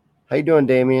 How you doing,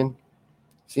 Damien?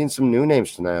 Seen some new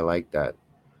names tonight. I like that.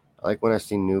 I like when I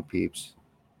see new peeps.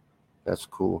 That's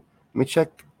cool. Let me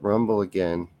check Rumble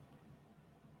again.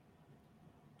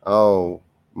 Oh,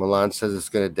 Milan says it's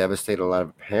going to devastate a lot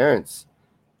of parents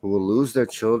who will lose their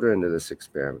children to this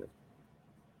experiment.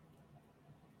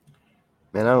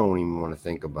 Man, I don't even want to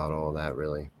think about all that,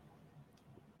 really.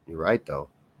 You're right, though.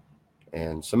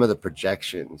 And some of the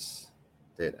projections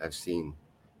that I've seen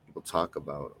people talk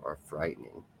about are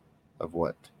frightening of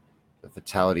what the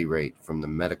fatality rate from the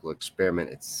medical experiment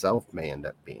itself may end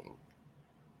up being.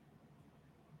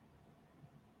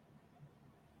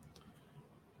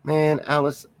 Man,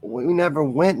 Alice, we never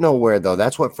went nowhere, though.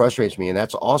 That's what frustrates me. And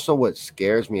that's also what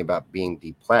scares me about being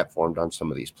deplatformed on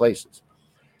some of these places.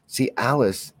 See,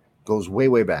 Alice goes way,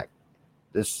 way back.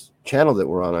 This channel that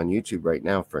we're on YouTube right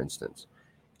now, for instance,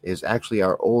 is actually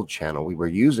our old channel. We were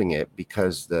using it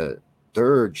because the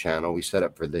third channel we set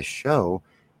up for this show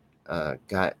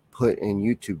got put in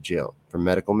YouTube jail for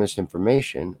medical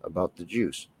misinformation about the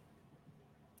juice.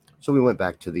 So we went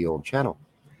back to the old channel.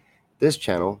 This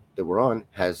channel that we're on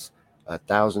has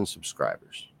 1,000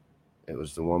 subscribers. It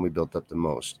was the one we built up the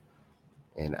most.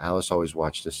 And Alice always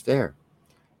watched us there.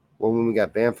 Well, when we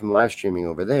got banned from live streaming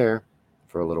over there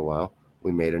for a little while,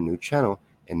 we made a new channel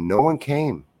and no one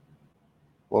came.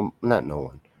 Well, not no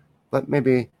one, but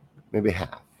maybe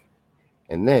half.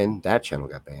 And then that channel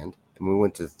got banned. And we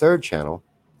went to the third channel.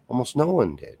 Almost no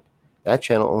one did. That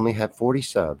channel only had 40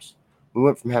 subs. We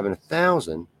went from having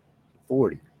 1,000 to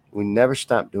 40. We never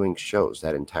stopped doing shows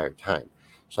that entire time.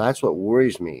 So that's what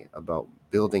worries me about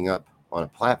building up on a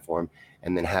platform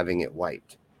and then having it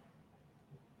wiped.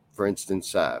 For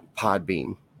instance,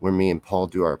 Podbean, where me and Paul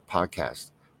do our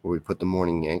podcast, where we put the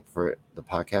Morning Yank for the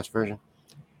podcast version.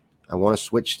 I want to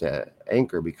switch to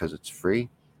Anchor because it's free.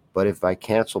 But if I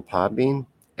cancel Podbean,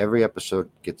 every episode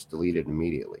gets deleted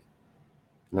immediately.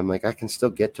 And I'm like, I can still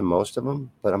get to most of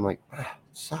them, but I'm like, it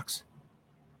sucks.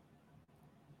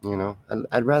 You know,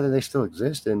 I'd rather they still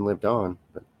existed and lived on.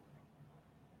 But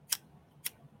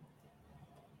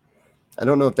I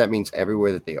don't know if that means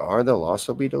everywhere that they are, they'll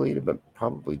also be deleted, but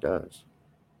probably does.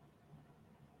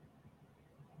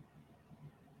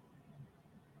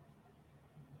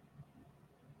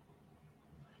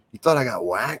 You thought I got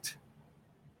whacked?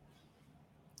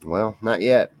 Well, not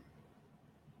yet.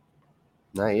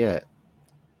 Not yet.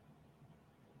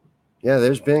 Yeah,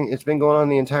 it's been going on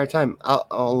the entire time.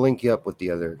 I'll link you up with the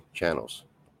other channels,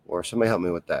 or somebody help me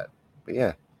with that. But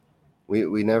yeah,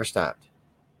 we never stopped.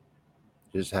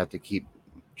 Just have to keep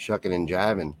shucking and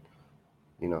jiving,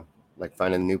 you know, like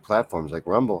finding new platforms like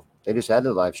Rumble. They just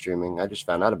added live streaming. I just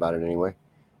found out about it anyway,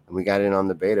 and we got in on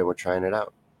the beta. We're trying it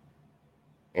out.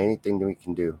 Anything that we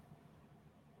can do.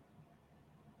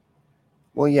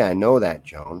 Well, yeah, I know that,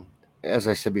 Joan. As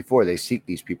I said before, they seek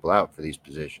these people out for these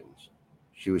positions.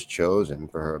 She was chosen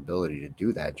for her ability to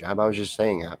do that job. I was just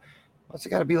saying, what's it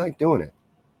got to be like doing it?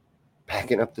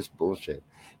 Backing up this bullshit,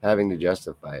 having to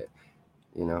justify it,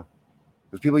 you know?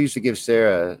 Because people used to give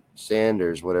Sarah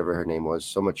Sanders, whatever her name was,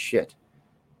 so much shit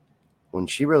when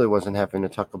she really wasn't having to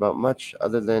talk about much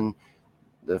other than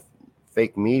the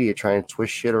fake media trying to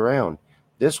twist shit around.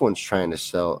 This one's trying to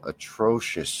sell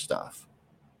atrocious stuff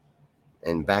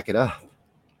and back it up.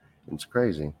 It's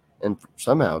crazy. And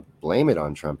somehow blame it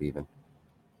on Trump even.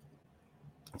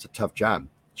 It's a tough job.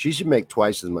 She should make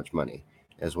twice as much money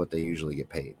as what they usually get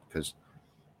paid, because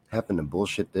having to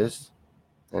bullshit this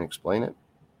and explain it.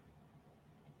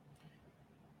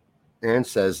 Aaron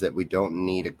says that we don't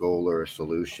need a goal or a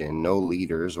solution, no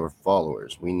leaders or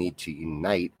followers. We need to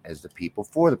unite as the people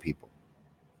for the people.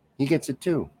 He gets it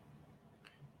too.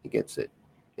 He gets it.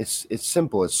 It's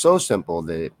simple. It's so simple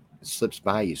that it slips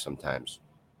by you sometimes.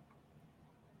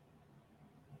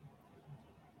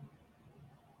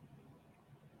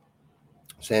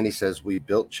 Sandy says we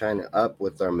built China up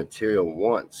with our material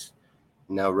once.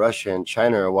 Now Russia and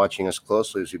China are watching us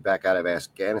closely as we back out of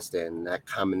Afghanistan, and that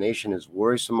combination is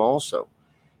worrisome also,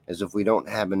 as if we don't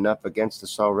have enough against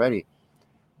us already.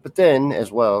 But then,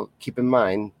 as well, keep in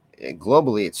mind,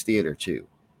 globally it's theater too,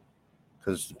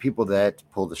 because the people that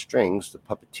pull the strings, the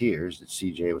puppeteers that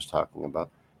CJ was talking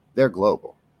about, they're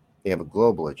global. They have a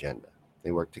global agenda.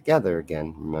 They work together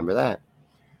again, remember that.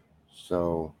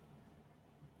 So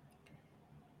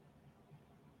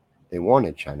they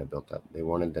wanted China built up. They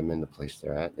wanted them in the place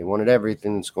they're at. They wanted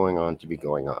everything that's going on to be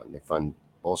going on. They fund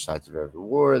both sides of every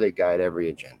war. They guide every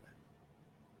agenda.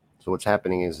 So what's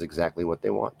happening is exactly what they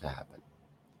want to happen.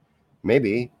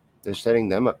 Maybe they're setting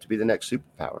them up to be the next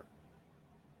superpower.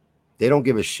 They don't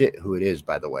give a shit who it is,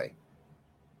 by the way.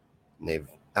 And they've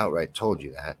outright told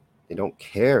you that. They don't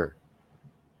care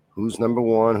who's number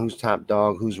one, who's top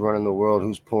dog, who's running the world,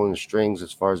 who's pulling the strings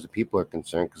as far as the people are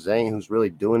concerned, because they ain't who's really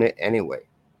doing it anyway.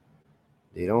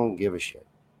 They don't give a shit.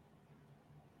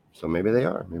 So maybe they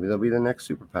are. Maybe they'll be the next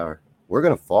superpower. We're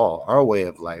going to fall. Our way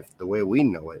of life, the way we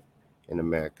know it in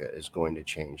America, is going to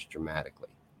change dramatically.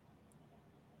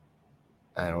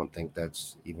 I don't think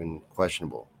that's even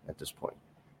questionable at this point.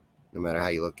 No matter how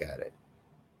you look at it,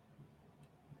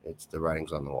 it's the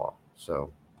writing's on the wall.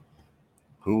 So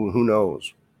who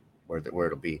knows where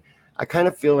it'll be. I kind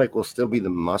of feel like we'll still be the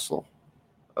muscle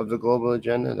of the global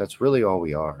agenda. That's really all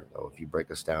we are, though, if you break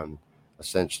us down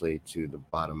essentially to the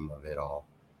bottom of it all.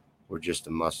 We're just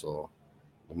a muscle,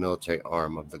 the military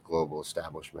arm of the global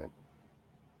establishment.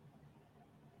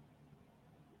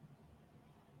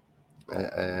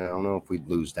 I don't know if we'd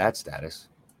lose that status.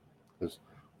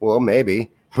 Well,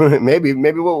 maybe maybe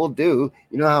what we'll do,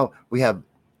 you know how we have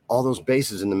all those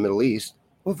bases in the Middle East?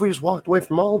 What if we just walked away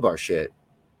from all of our shit?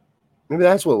 Maybe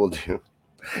that's what we'll do.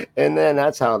 And then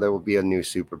that's how there will be a new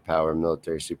superpower,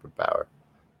 military superpower,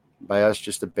 by us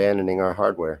just abandoning our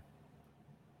hardware.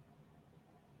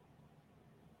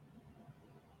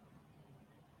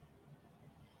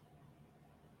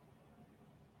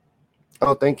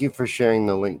 Oh, thank you for sharing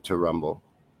the link to Rumble.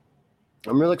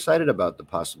 I'm real excited about the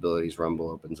possibilities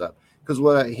Rumble opens up, because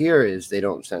what I hear is they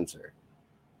don't censor.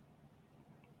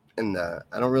 And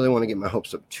I don't really want to get my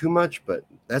hopes up too much, but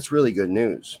that's really good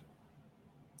news,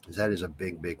 because that is a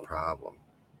big, big problem.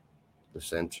 The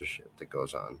censorship that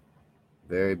goes on.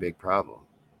 Very big problem.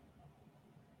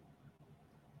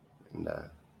 And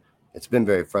it's been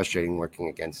very frustrating working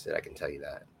against it, I can tell you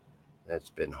that.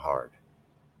 It's been hard.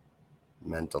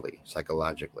 Mentally,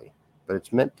 psychologically. But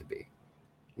it's meant to be.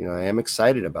 You know, I am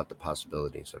excited about the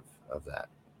possibilities of that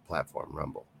platform,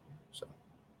 Rumble. So.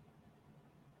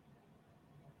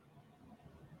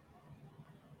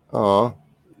 Oh,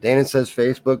 Dana says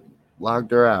Facebook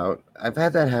logged her out. I've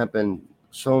had that happen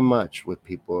so much with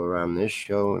people around this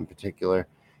show in particular.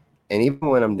 And even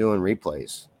when I'm doing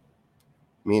replays,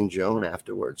 me and Joan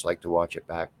afterwards like to watch it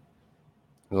back.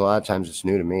 A lot of times it's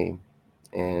new to me.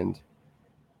 And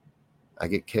I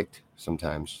get kicked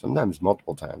sometimes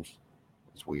multiple times.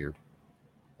 It's weird.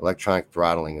 Electronic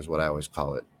throttling is what I always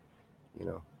call it. You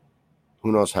know,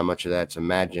 who knows how much of that's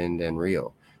imagined and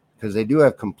real, because they do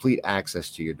have complete access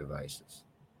to your devices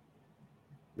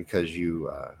because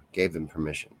you gave them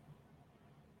permission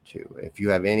too. If you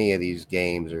have any of these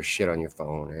games or shit on your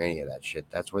phone or any of that shit,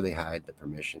 that's where they hide the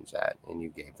permissions at, and you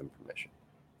gave them permission.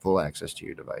 Full access to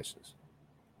your devices.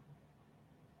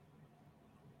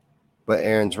 But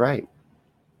Aaron's right.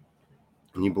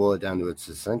 When you boil it down to its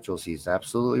essentials, he's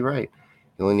absolutely right.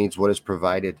 He only needs what is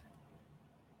provided.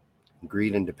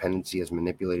 Greed and dependency has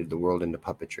manipulated the world into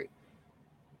puppetry.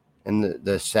 And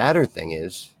the sadder thing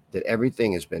is that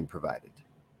everything has been provided.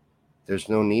 There's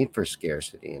no need for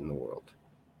scarcity in the world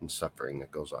and suffering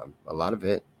that goes on. A lot of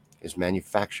it is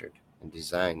manufactured and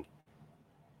designed.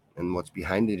 And what's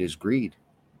behind it is greed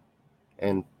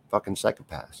and fucking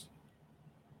psychopaths.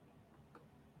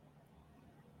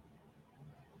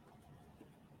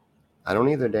 I don't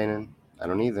either, Dana. I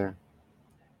don't either.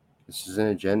 This is an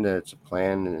agenda. It's a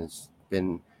plan, and it's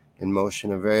been in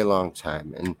motion a very long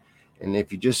time. And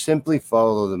if you just simply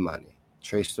follow the money,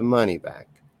 trace the money back,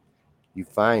 you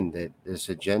find that this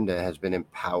agenda has been in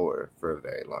power for a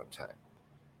very long time.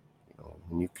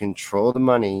 When you control the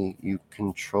money, you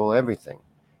control everything,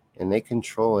 and they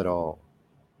control it all.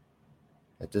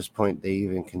 At this point, they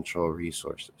even control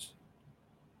resources.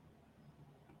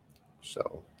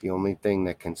 So the only thing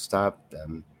that can stop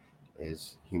them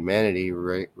is humanity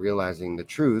realizing the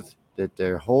truth that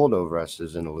their hold over us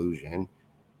is an illusion,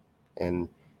 and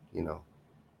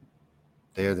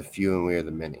they're the few and we are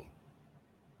the many.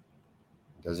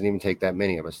 It doesn't even take that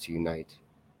many of us to unite.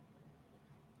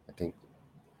 I think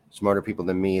smarter people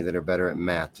than me that are better at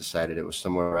math decided it was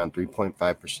somewhere around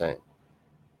 3.5%.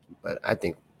 But I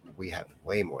think we have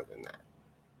way more than that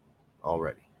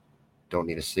already. Don't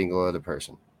need a single other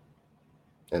person.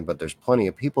 But there's plenty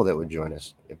of people that would join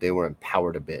us if they were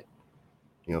empowered a bit.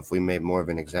 If we made more of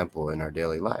an example in our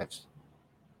daily lives.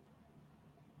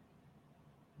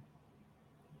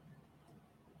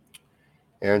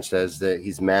 Aaron says that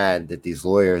he's mad that these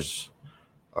lawyers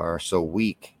are so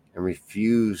weak and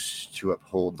refuse to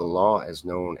uphold the law as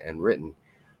known and written.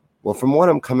 Well, from what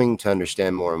I'm coming to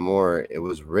understand more and more, it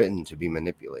was written to be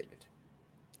manipulated.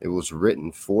 It was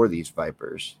written for these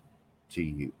vipers to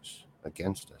use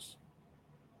against us.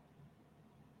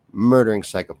 Murdering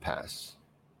psychopaths.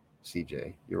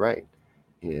 CJ, you're right.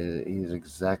 He's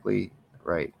exactly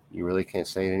right. You really can't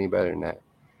say it any better than that.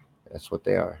 That's what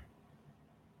they are.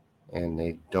 And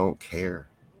they don't care.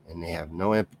 And they have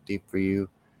no empathy for you.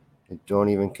 They don't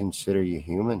even consider you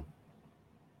human.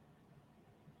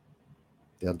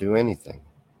 They'll do anything.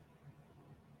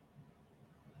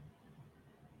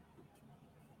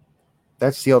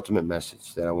 That's the ultimate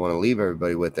message that I want to leave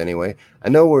everybody with anyway. I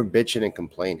know we're bitching and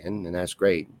complaining, and that's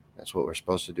great. That's what we're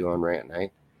supposed to do on Rant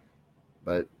Night.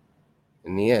 But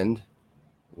in the end,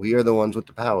 we are the ones with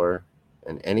the power,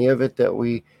 and any of it that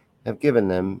we have given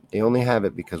them, they only have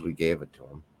it because we gave it to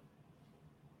them.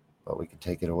 But we can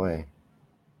take it away.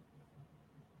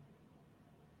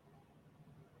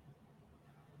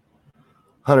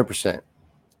 "100%.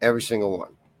 Every single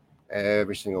one.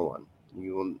 Every single one.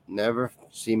 You will never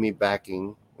see me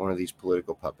backing one of these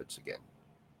political puppets again.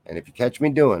 And if you catch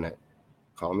me doing it,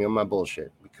 call me on my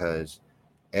bullshit, because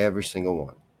every single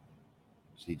one.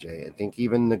 CJ, I think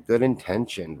even the good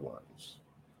intentioned ones.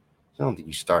 I don't think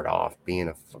you start off being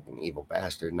a fucking evil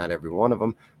bastard, not every one of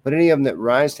them, but any of them that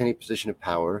rise to any position of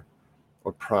power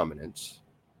or prominence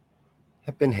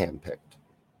have been handpicked.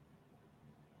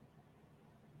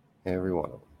 Every one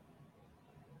of them.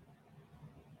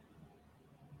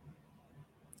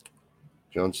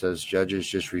 Jones says judges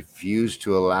just refuse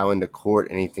to allow into court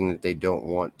anything that they don't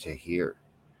want to hear.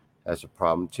 That's a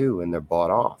problem too, and they're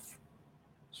bought off.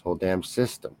 This whole damn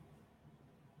system.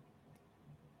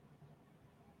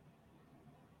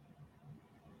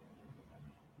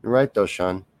 You're right though,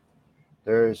 Shawn.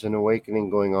 There is an awakening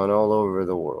going on all over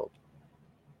the world.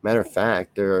 Matter of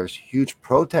fact, there are huge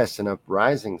protests and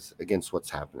uprisings against what's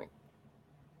happening.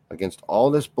 Against all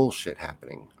this bullshit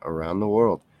happening around the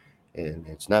world. And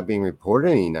it's not being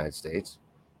reported in the United States,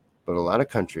 but a lot of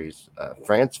countries,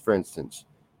 France, for instance,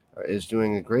 is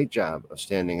doing a great job of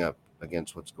standing up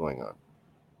against what's going on.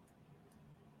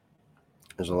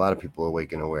 There's a lot of people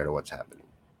awake and aware to what's happening,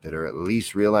 that are at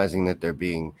least realizing that they're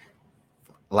being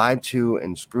lied to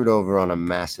and screwed over on a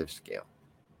massive scale.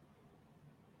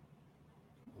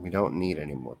 We don't need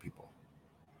any more people.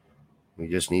 We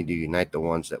just need to unite the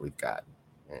ones that we've got,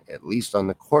 at least on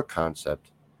the core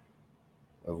concept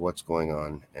of what's going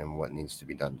on and what needs to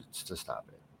be done to stop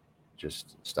it.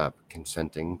 Just stop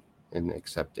consenting and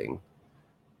accepting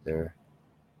their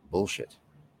bullshit.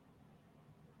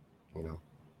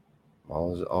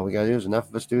 All we gotta do is enough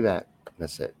of us do that.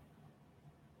 That's it.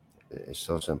 It's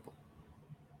so simple.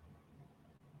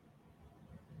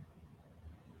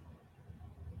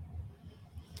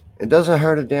 It doesn't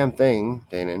hurt a damn thing,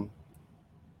 Danon.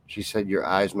 She said your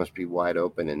eyes must be wide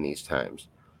open in these times.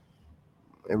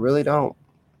 It really don't.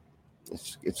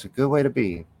 It's a good way to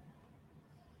be.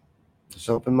 Just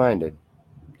open-minded.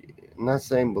 I'm not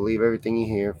saying believe everything you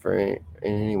hear in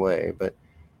any way, but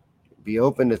be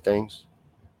open to things.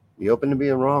 Be open to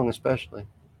being wrong, especially.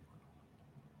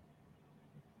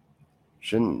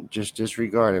 Shouldn't just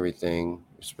disregard everything,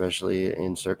 especially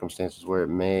in circumstances where it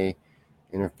may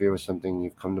interfere with something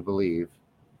you've come to believe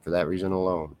for that reason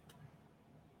alone.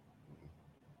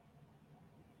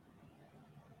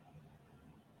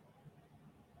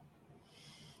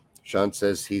 Shawn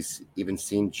says he's even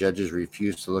seen judges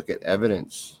refuse to look at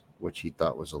evidence, which he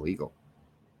thought was illegal.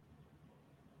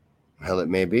 Hell, it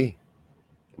may be.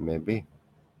 It may be.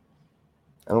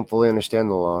 I don't fully understand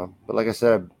the law, but like I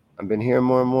said, I've been hearing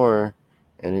more and more,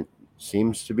 and it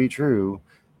seems to be true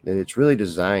that it's really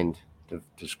designed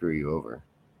to screw you over.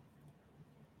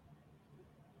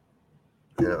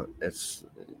 It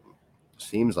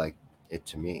seems like it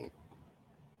to me.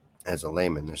 As a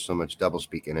layman, there's so much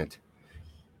doublespeak in it.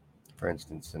 For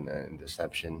instance, in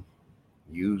deception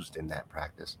used in that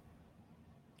practice.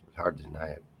 It's hard to deny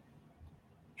it.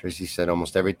 Tracy said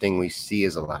almost everything we see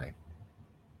is a lie.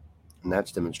 And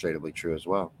that's demonstrably true as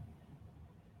well.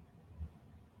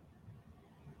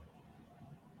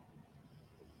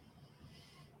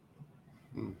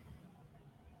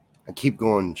 I keep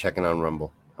going checking on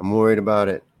Rumble. I'm worried about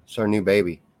it. It's our new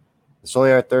baby. It's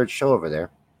only our third show over there,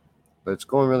 but it's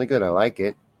going really good. I like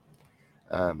it.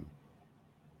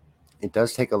 It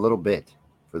does take a little bit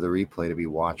for the replay to be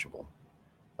watchable.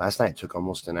 Last night took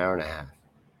almost an hour and a half.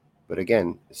 But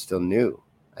again, it's still new.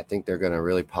 I think they're going to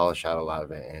really polish out a lot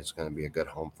of it, and it's going to be a good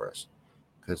home for us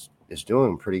because it's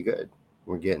doing pretty good.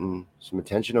 We're getting some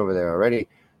attention over there already.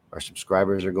 Our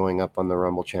subscribers are going up on the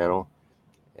Rumble channel,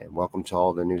 and welcome to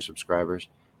all the new subscribers.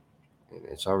 And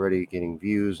it's already getting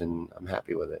views, and I'm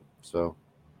happy with it. So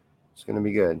it's going to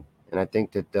be good. And I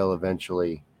think that they'll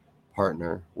eventually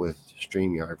partner with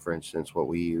StreamYard, for instance, what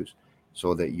we use,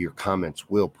 so that your comments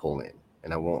will pull in,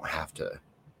 and I won't have to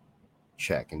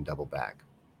check and double back.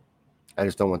 I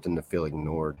just don't want them to feel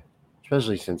ignored,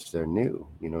 especially since they're new.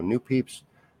 New peeps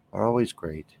are always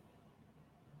great.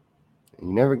 And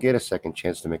you never get a second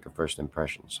chance to make a first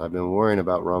impression. So I've been worrying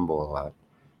about Rumble a lot.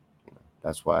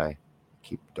 That's why I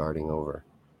keep darting over.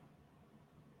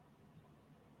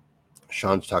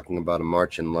 Shawn's talking about a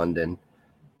march in London,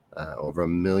 over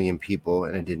 1 million people,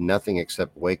 and it did nothing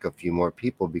except wake a few more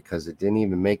people because it didn't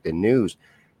even make the news.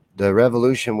 The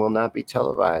revolution will not be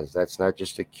televised. That's not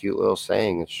just a cute little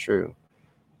saying. It's true.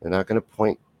 They're not going to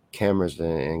point cameras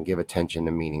and give attention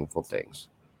to meaningful things.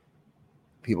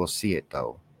 People see it,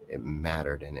 though. It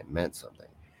mattered and it meant something.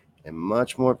 And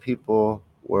much more people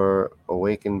were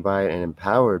awakened by it and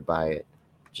empowered by it,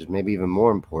 which is maybe even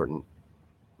more important,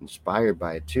 inspired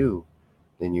by it too,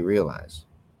 than you realize,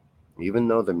 even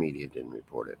though the media didn't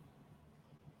report it.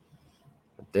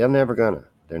 But they're never gonna.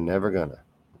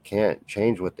 You can't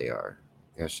change what they are.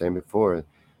 Like I was saying before,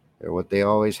 they're what they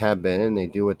always have been, and they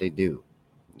do what they do.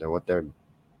 They're what they're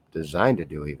designed to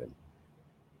do, even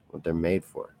what they're made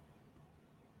for.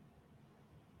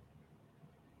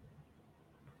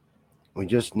 We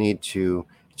just need to,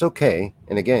 it's okay.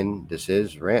 And again, this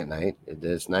is rant night.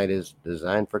 This night is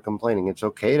designed for complaining. It's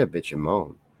okay to bitch and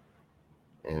moan.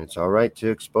 And it's all right to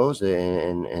expose it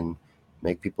and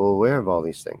make people aware of all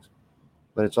these things.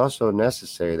 But it's also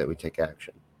necessary that we take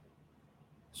action,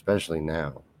 especially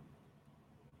now.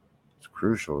 It's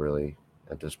crucial, really,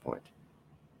 at this point.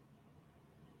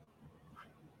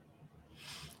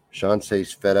 Shawn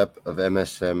says fed up of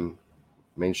MSM,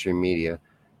 mainstream media,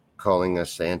 calling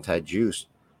us anti-juice.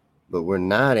 But we're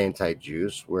not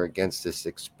anti-juice. We're against this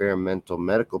experimental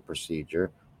medical procedure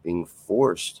being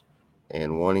forced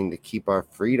and wanting to keep our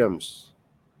freedoms.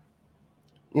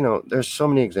 There's so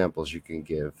many examples you can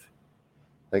give.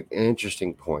 Like, an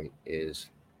interesting point is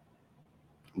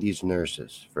these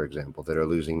nurses, for example, that are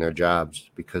losing their jobs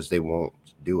because they won't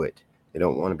do it. They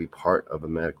don't want to be part of a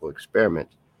medical experiment.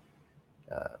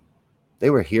 They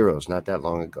were heroes not that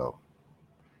long ago.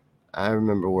 I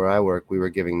remember where I work, we were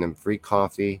giving them free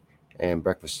coffee and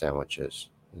breakfast sandwiches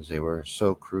because they were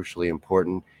so crucially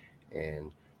important, and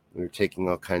we were taking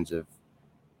all kinds of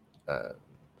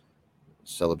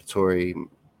celebratory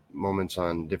moments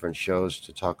on different shows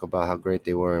to talk about how great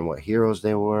they were and what heroes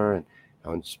they were and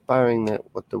how inspiring that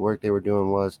what the work they were doing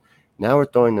was. Now we're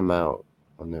throwing them out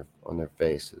on their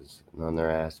faces and on their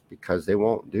ass because they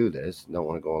won't do this, don't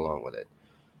want to go along with it.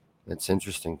 It's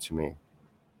interesting to me.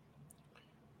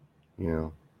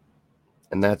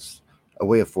 And that's a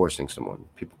way of forcing someone.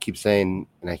 People keep saying,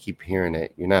 and I keep hearing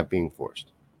it, you're not being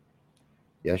forced.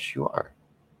 Yes, you are.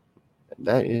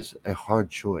 That is a hard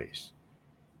choice.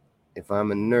 If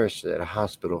I'm a nurse at a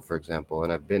hospital, for example,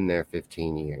 and I've been there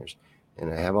 15 years,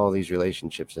 and I have all these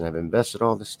relationships, and I've invested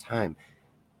all this time,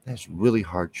 that's a really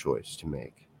hard choice to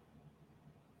make.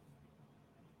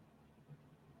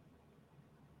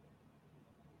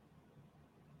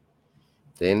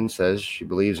 Dan says she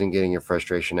believes in getting your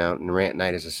frustration out, and rant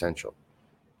night is essential.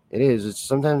 It is. It's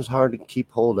sometimes hard to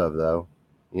keep hold of, though,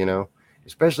 you know,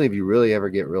 especially if you really ever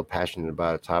get real passionate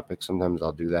about a topic. Sometimes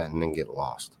I'll do that and then get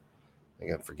lost. I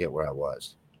gotta forget where I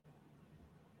was,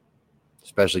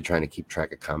 especially trying to keep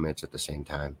track of comments at the same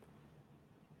time.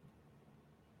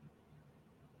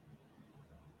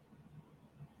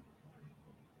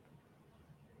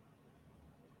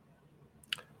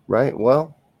 Right?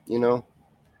 Well, you know,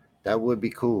 that would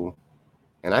be cool.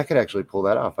 And I could actually pull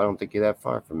that off. I don't think you're that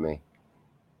far from me.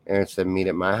 Aaron said, meet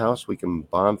at my house. We can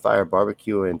bonfire,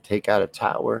 barbecue, and take out a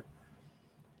tower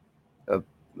of,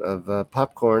 of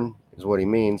popcorn, is what he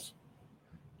means.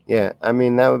 Yeah, I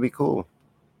mean, that would be cool.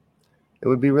 It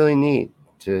would be really neat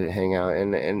to hang out.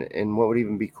 And what would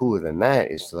even be cooler than that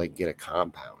is to like get a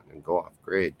compound and go off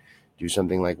grid, do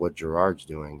something like what Gerard's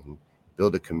doing, and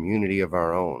build a community of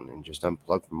our own and just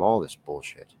unplug from all this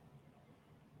bullshit.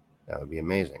 That would be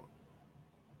amazing.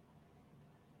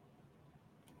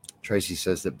 Tracy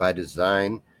says that by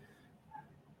design,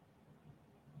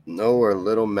 no or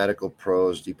little medical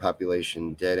pros,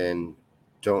 depopulation, dead end,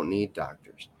 don't need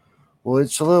doctors. Well,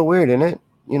 it's a little weird, isn't it?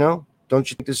 You know, don't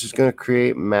you think this is going to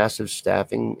create massive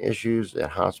staffing issues at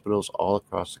hospitals all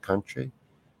across the country?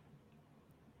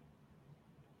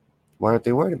 Why aren't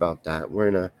they worried about that? We're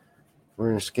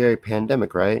in a scary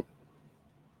pandemic, right?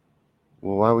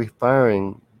 Well, why are we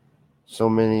firing so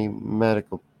many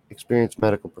experienced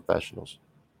medical professionals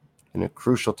in a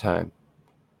crucial time?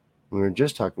 We were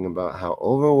just talking about how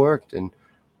overworked and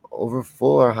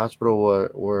overfull our hospital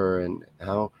were and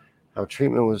how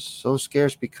treatment was so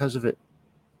scarce because of it.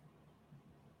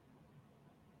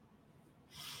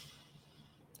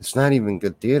 It's not even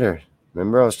good theater.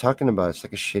 Remember I was talking about it's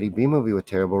like a shitty B movie with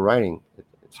terrible writing.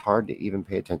 It's hard to even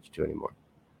pay attention to anymore.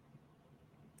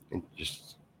 And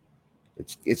just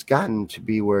it's gotten to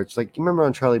be where it's like, you remember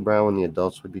on Charlie Brown when the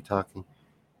adults would be talking?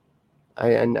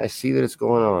 I see that it's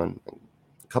going on.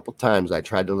 A couple times I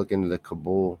tried to look into the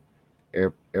Kabul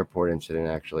airport incident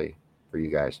actually for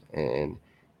you guys, and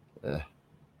I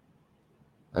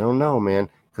don't know, man.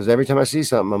 Because every time I see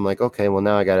something, I'm like, okay, well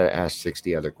now I gotta ask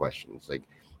 60 other questions. Like,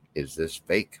 is this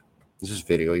fake? Is this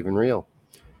video even real?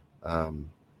 And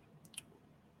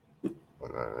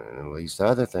leads to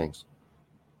other things.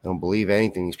 I don't believe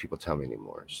anything these people tell me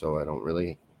anymore, so I don't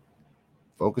really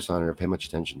focus on it or pay much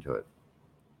attention to it.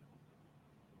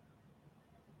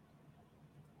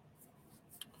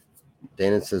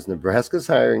 Dana says Nebraska's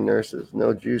hiring nurses.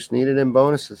 No juice needed and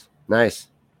bonuses. Nice.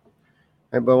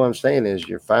 Right, but what I'm saying is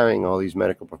you're firing all these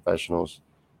medical professionals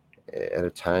at a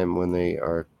time when they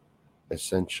are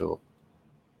essential.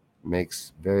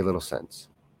 Makes very little sense.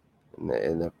 And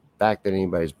the fact that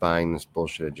anybody's buying this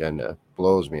bullshit agenda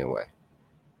blows me away.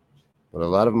 But a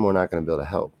lot of them are not going to be able to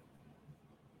help.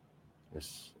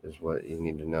 This is what you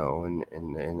need to know.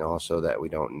 And also that we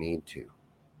don't need to.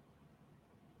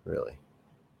 Really.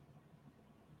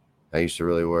 I used to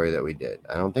really worry that we did.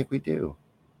 I don't think we do.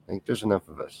 I think there's enough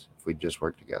of us if we just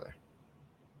work together.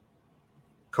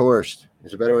 Coerced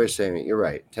is a better way of saying it. You're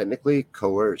right. Technically,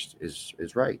 coerced is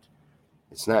right.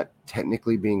 It's not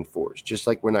technically being forced, just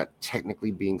like we're not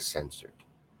technically being censored.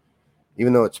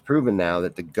 Even though it's proven now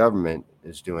that the government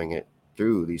is doing it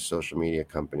through these social media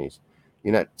companies,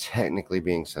 you're not technically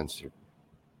being censored.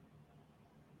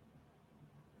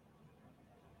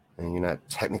 And you're not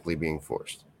technically being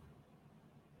forced.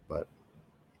 But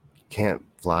you can't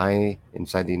fly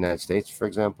inside the United States, for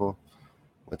example,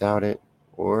 without it,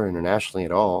 or internationally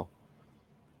at all.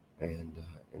 And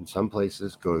in some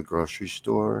places, go to the grocery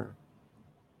store.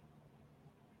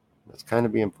 That's kind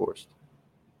of being forced.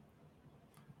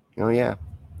 Yeah.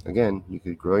 Again, you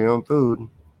could grow your own food,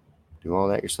 do all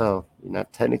that yourself. You're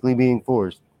not technically being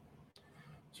forced.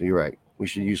 So you're right. We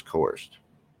should use coerced,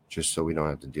 just so we don't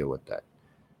have to deal with that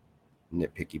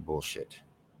nitpicky bullshit.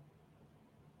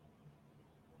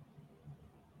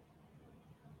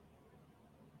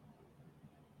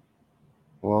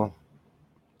 Well,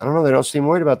 I don't know. They don't seem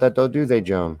worried about that, though, do they,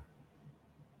 Joan?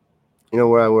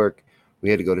 Where I work,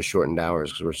 we had to go to shortened hours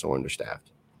because we're so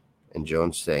understaffed. And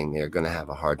Joan's saying they're going to have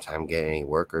a hard time getting any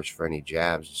workers for any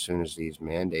jabs as soon as these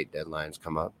mandate deadlines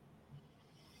come up.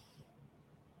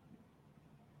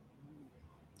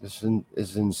 This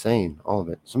is insane, all of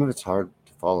it. Some of it's hard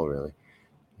to follow, really,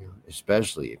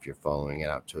 especially if you're following it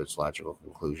out to its logical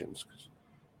conclusions.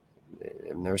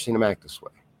 I've never seen him act this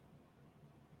way.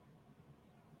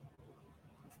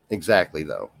 Exactly,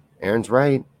 though. Aaron's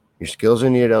right. Your skills are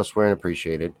needed elsewhere and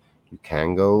appreciated. You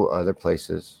can go other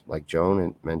places, like Joan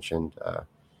had mentioned.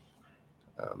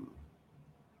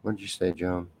 What did you say,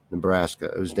 Joan? Nebraska.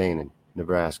 It was Dana,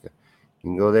 Nebraska. You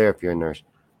can go there if you're a nurse.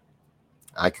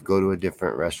 I could go to a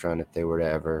different restaurant if they were to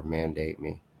ever mandate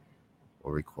me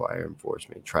or require and force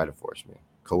me, try to force me,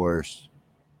 coerce.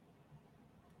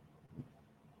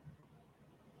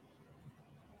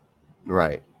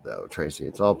 Right, though, Tracy.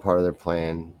 It's all part of their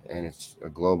plan, and it's a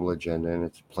global agenda, and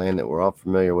it's a plan that we're all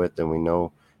familiar with, and we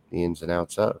know the ins and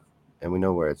outs of, and we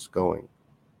know where it's going.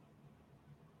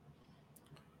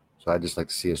 So I'd just like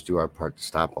to see us do our part to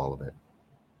stop all of it.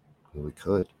 We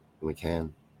could, we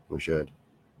can, we should.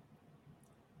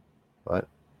 But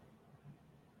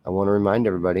I want to remind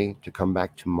everybody to come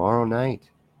back tomorrow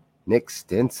night. Nick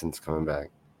Stinson's coming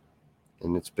back.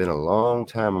 And it's been a long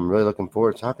time. I'm really looking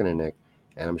forward to talking to Nick.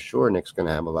 And I'm sure Nick's going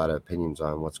to have a lot of opinions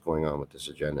on what's going on with this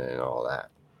agenda and all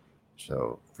that.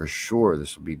 So for sure,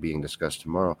 this will be being discussed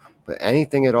tomorrow. But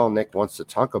anything at all Nick wants to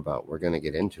talk about, we're going to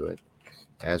get into it.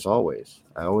 As always,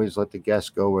 I always let the guests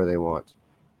go where they want.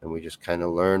 And we just kind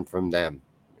of learn from them.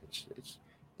 It's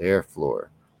their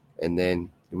floor. And then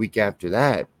the week after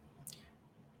that,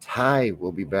 Ty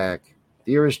will be back.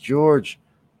 Dearest George,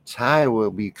 Ty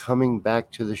will be coming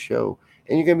back to the show.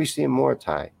 And you're going to be seeing more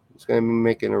Ty. He's going to be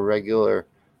making a regular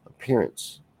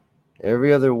appearance.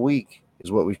 Every other week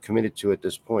is what we've committed to at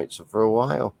this point. So for a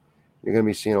while, you're going to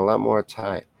be seeing a lot more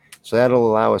Ty. So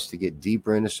that'll allow us to get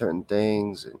deeper into certain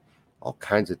things and all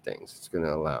kinds of things it's going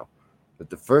to allow. But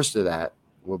the first of that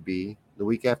will be the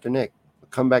week after Nick. We'll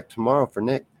come back tomorrow for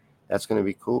Nick. That's going to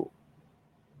be cool.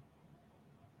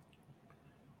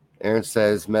 Aaron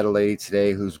says, met a lady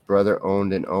today whose brother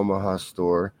owned an Omaha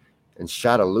store and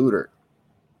shot a looter.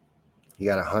 He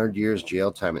got 100 years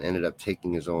jail time and ended up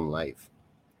taking his own life.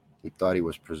 He thought he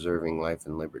was preserving life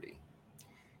and liberty.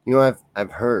 You know,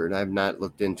 I've heard, I've not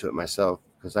looked into it myself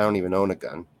because I don't even own a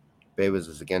gun. Babas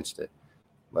is against it.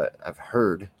 But I've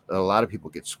heard that a lot of people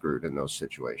get screwed in those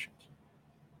situations.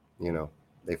 You know,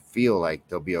 they feel like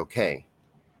they'll be okay.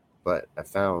 But I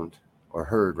found, or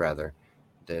heard rather,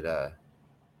 that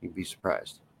you'd be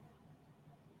surprised.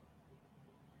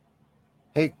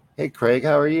 Hey, Craig,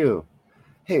 how are you?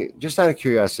 Hey, just out of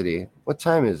curiosity, what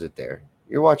time is it there?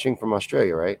 You're watching from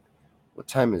Australia, right? What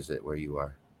time is it where you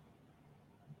are?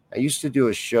 I used to do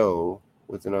a show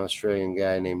with an Australian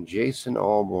guy named Jason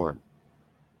Alborn,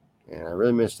 and I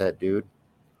really miss that dude.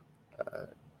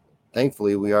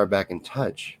 Thankfully, we are back in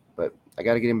touch, but I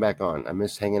got to get him back on. I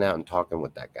miss hanging out and talking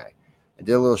with that guy. I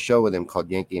did a little show with him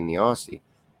called Yankey and the Aussie,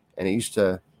 and it used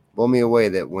to blow me away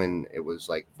that when it was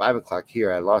like 5 o'clock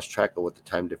here, I lost track of what the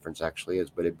time difference actually is,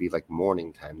 but it'd be like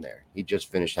morning time there. He just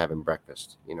finished having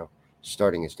breakfast, you know,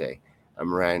 starting his day.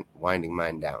 I'm winding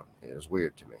mine down. It was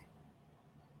weird to me.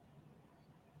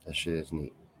 That shit is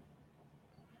neat.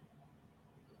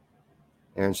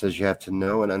 Aaron says you have to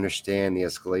know and understand the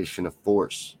escalation of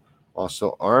force.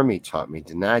 Also, Army taught me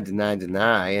deny,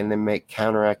 and then make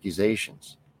counter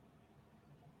accusations.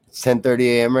 It's 10:30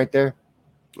 a.m. right there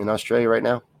in Australia right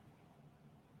now.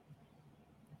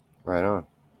 Right on.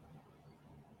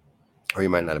 Or you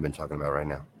might not have been talking about right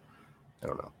now. I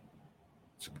don't know.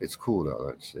 It's cool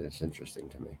though. It's interesting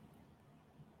to me.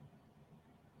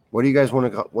 What do you guys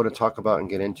want to talk about and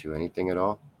get into? Anything at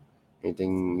all?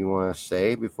 Anything you want to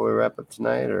say before we wrap up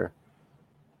tonight or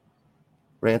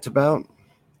rant about?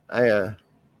 I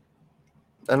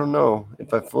don't know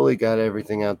if I fully got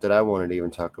everything out that I wanted to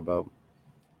even talk about.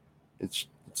 It's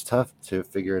tough to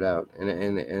figure it out.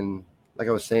 And like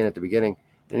I was saying at the beginning,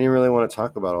 I didn't really want to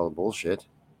talk about all the bullshit.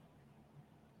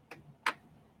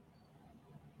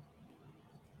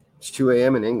 It's 2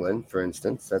 a.m. in England, for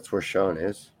instance. That's where Shawn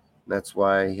is. That's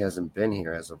why he hasn't been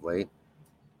here as of late.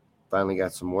 Finally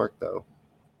got some work, though.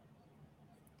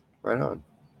 Right on.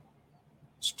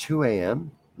 It's 2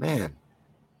 a.m.? Man,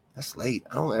 that's late.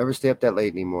 I don't ever stay up that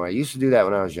late anymore. I used to do that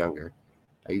when I was younger.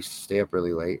 I used to stay up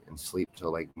really late and sleep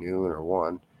till like noon or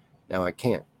 1. Now I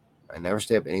can't. I never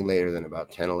stay up any later than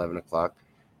about 10, 11 o'clock.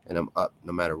 And I'm up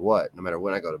no matter what. No matter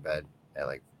when I go to bed at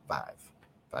like 5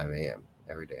 a.m.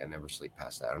 every day. I never sleep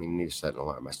past that. I don't even need to set an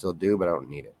alarm. I still do, but I don't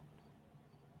need it.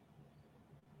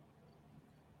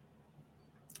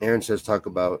 Aaron says talk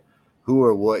about who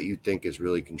or what you think is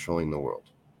really controlling the world.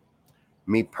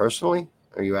 Me personally?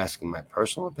 Are you asking my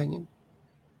personal opinion?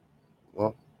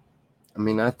 Well, I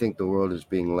mean, I think the world is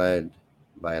being led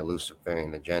by a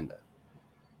Luciferian agenda,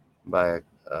 by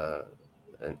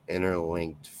an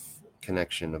interlinked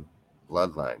connection of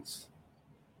bloodlines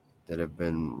that have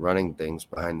been running things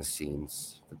behind the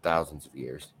scenes for thousands of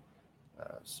years,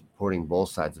 supporting both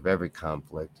sides of every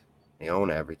conflict. They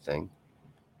own everything.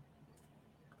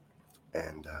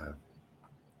 And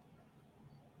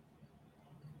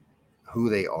who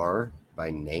they are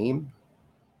by name,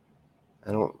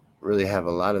 I don't really have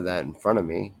a lot of that in front of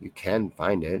me. You can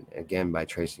find it, again, by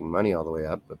tracing money all the way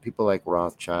up. But people like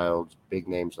Rothschilds, big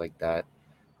names like that,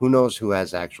 who knows who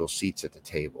has actual seats at the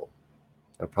table?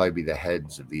 It'll probably be the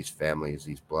heads of these families,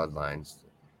 these bloodlines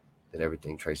that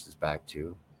everything traces back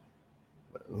to.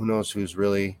 But who knows who's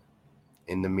really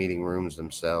in the meeting rooms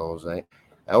themselves? I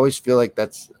always feel like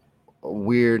that's a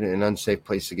weird and unsafe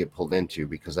place to get pulled into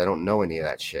because I don't know any of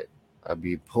that shit. I'd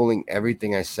be pulling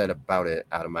everything I said about it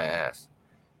out of my ass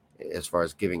as far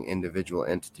as giving individual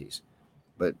entities.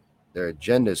 But their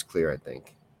agenda is clear, I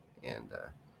think. And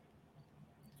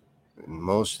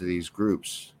most of these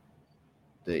groups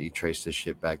that you trace this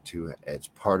shit back to, it's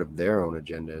part of their own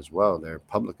agenda as well, their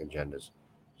public agendas.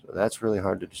 So that's really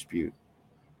hard to dispute.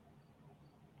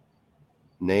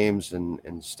 Names and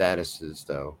statuses,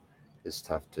 though, is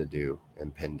tough to do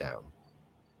and pin down.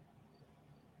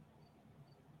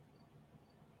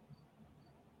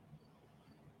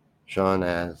 Shawn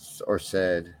asked or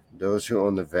said, those who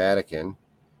own the Vatican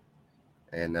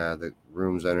and the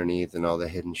rooms underneath and all the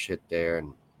hidden shit there,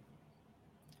 and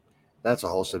that's a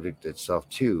whole subject itself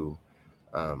too.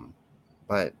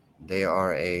 But they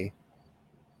are a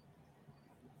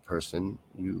person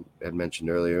you had mentioned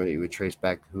earlier. You would trace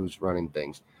back who's running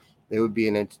things. They would be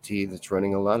an entity that's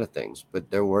running a lot of things,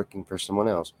 but they're working for someone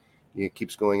else. It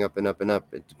keeps going up and up and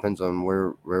up. It depends on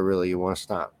where really you want to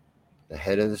stop. The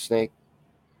head of the snake,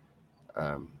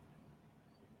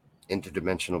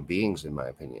 interdimensional beings, in my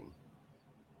opinion.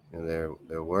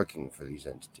 They're working for these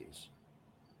entities.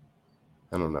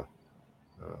 I don't know.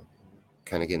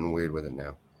 Kind of getting weird with it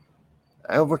now.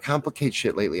 I overcomplicate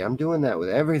shit lately. I'm doing that with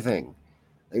everything.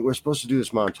 Like we're supposed to do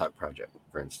this Montauk project,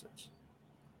 for instance.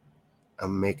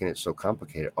 I'm making it so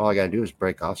complicated. All I got to do is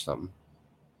break off something.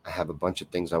 I have a bunch of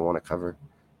things I want to cover,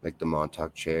 like the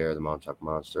Montauk chair, the Montauk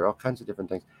monster, all kinds of different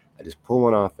things. I just pull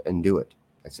one off and do it.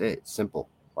 That's it. It's simple.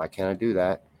 Why can't I do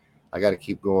that? I got to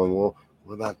keep going. Well,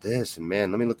 what about this? And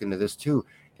man, let me look into this too.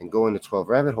 And go into 12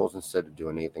 rabbit holes instead of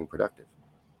doing anything productive.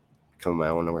 Become my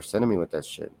own worst enemy with that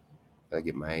shit. I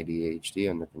get my ADHD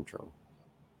under control.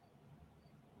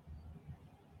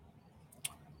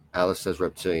 Alice says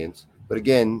reptilians. But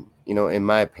again, in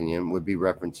my opinion, would be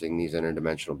referencing these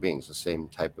interdimensional beings, the same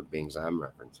type of beings I'm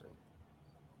referencing.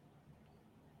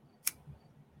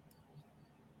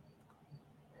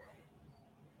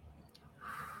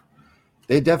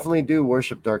 They definitely do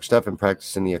worship dark stuff and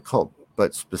practice in the occult,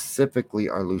 but specifically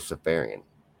are Luciferian.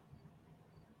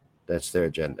 That's their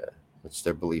agenda. That's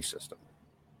their belief system.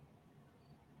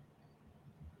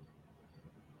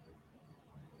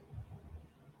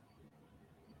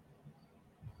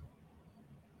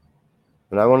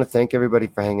 But I want to thank everybody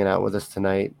for hanging out with us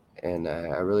tonight, and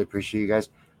I really appreciate you guys.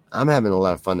 I'm having a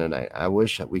lot of fun tonight. I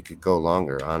wish that we could go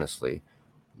longer, honestly,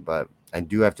 but I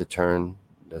do have to turn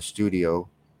the studio,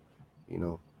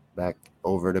 back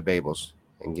over to Babel's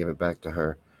and give it back to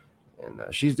her. And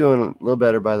she's doing a little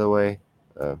better, by the way.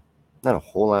 Not a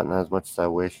whole lot, not as much as I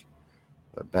wish,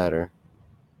 but better,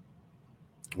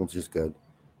 which is good.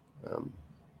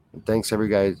 Thanks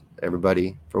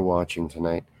everybody for watching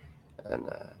tonight, and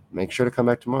make sure to come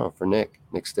back tomorrow for Nick.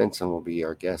 Nick Stinson will be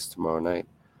our guest tomorrow night.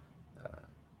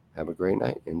 Have a great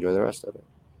night. Enjoy the rest of it.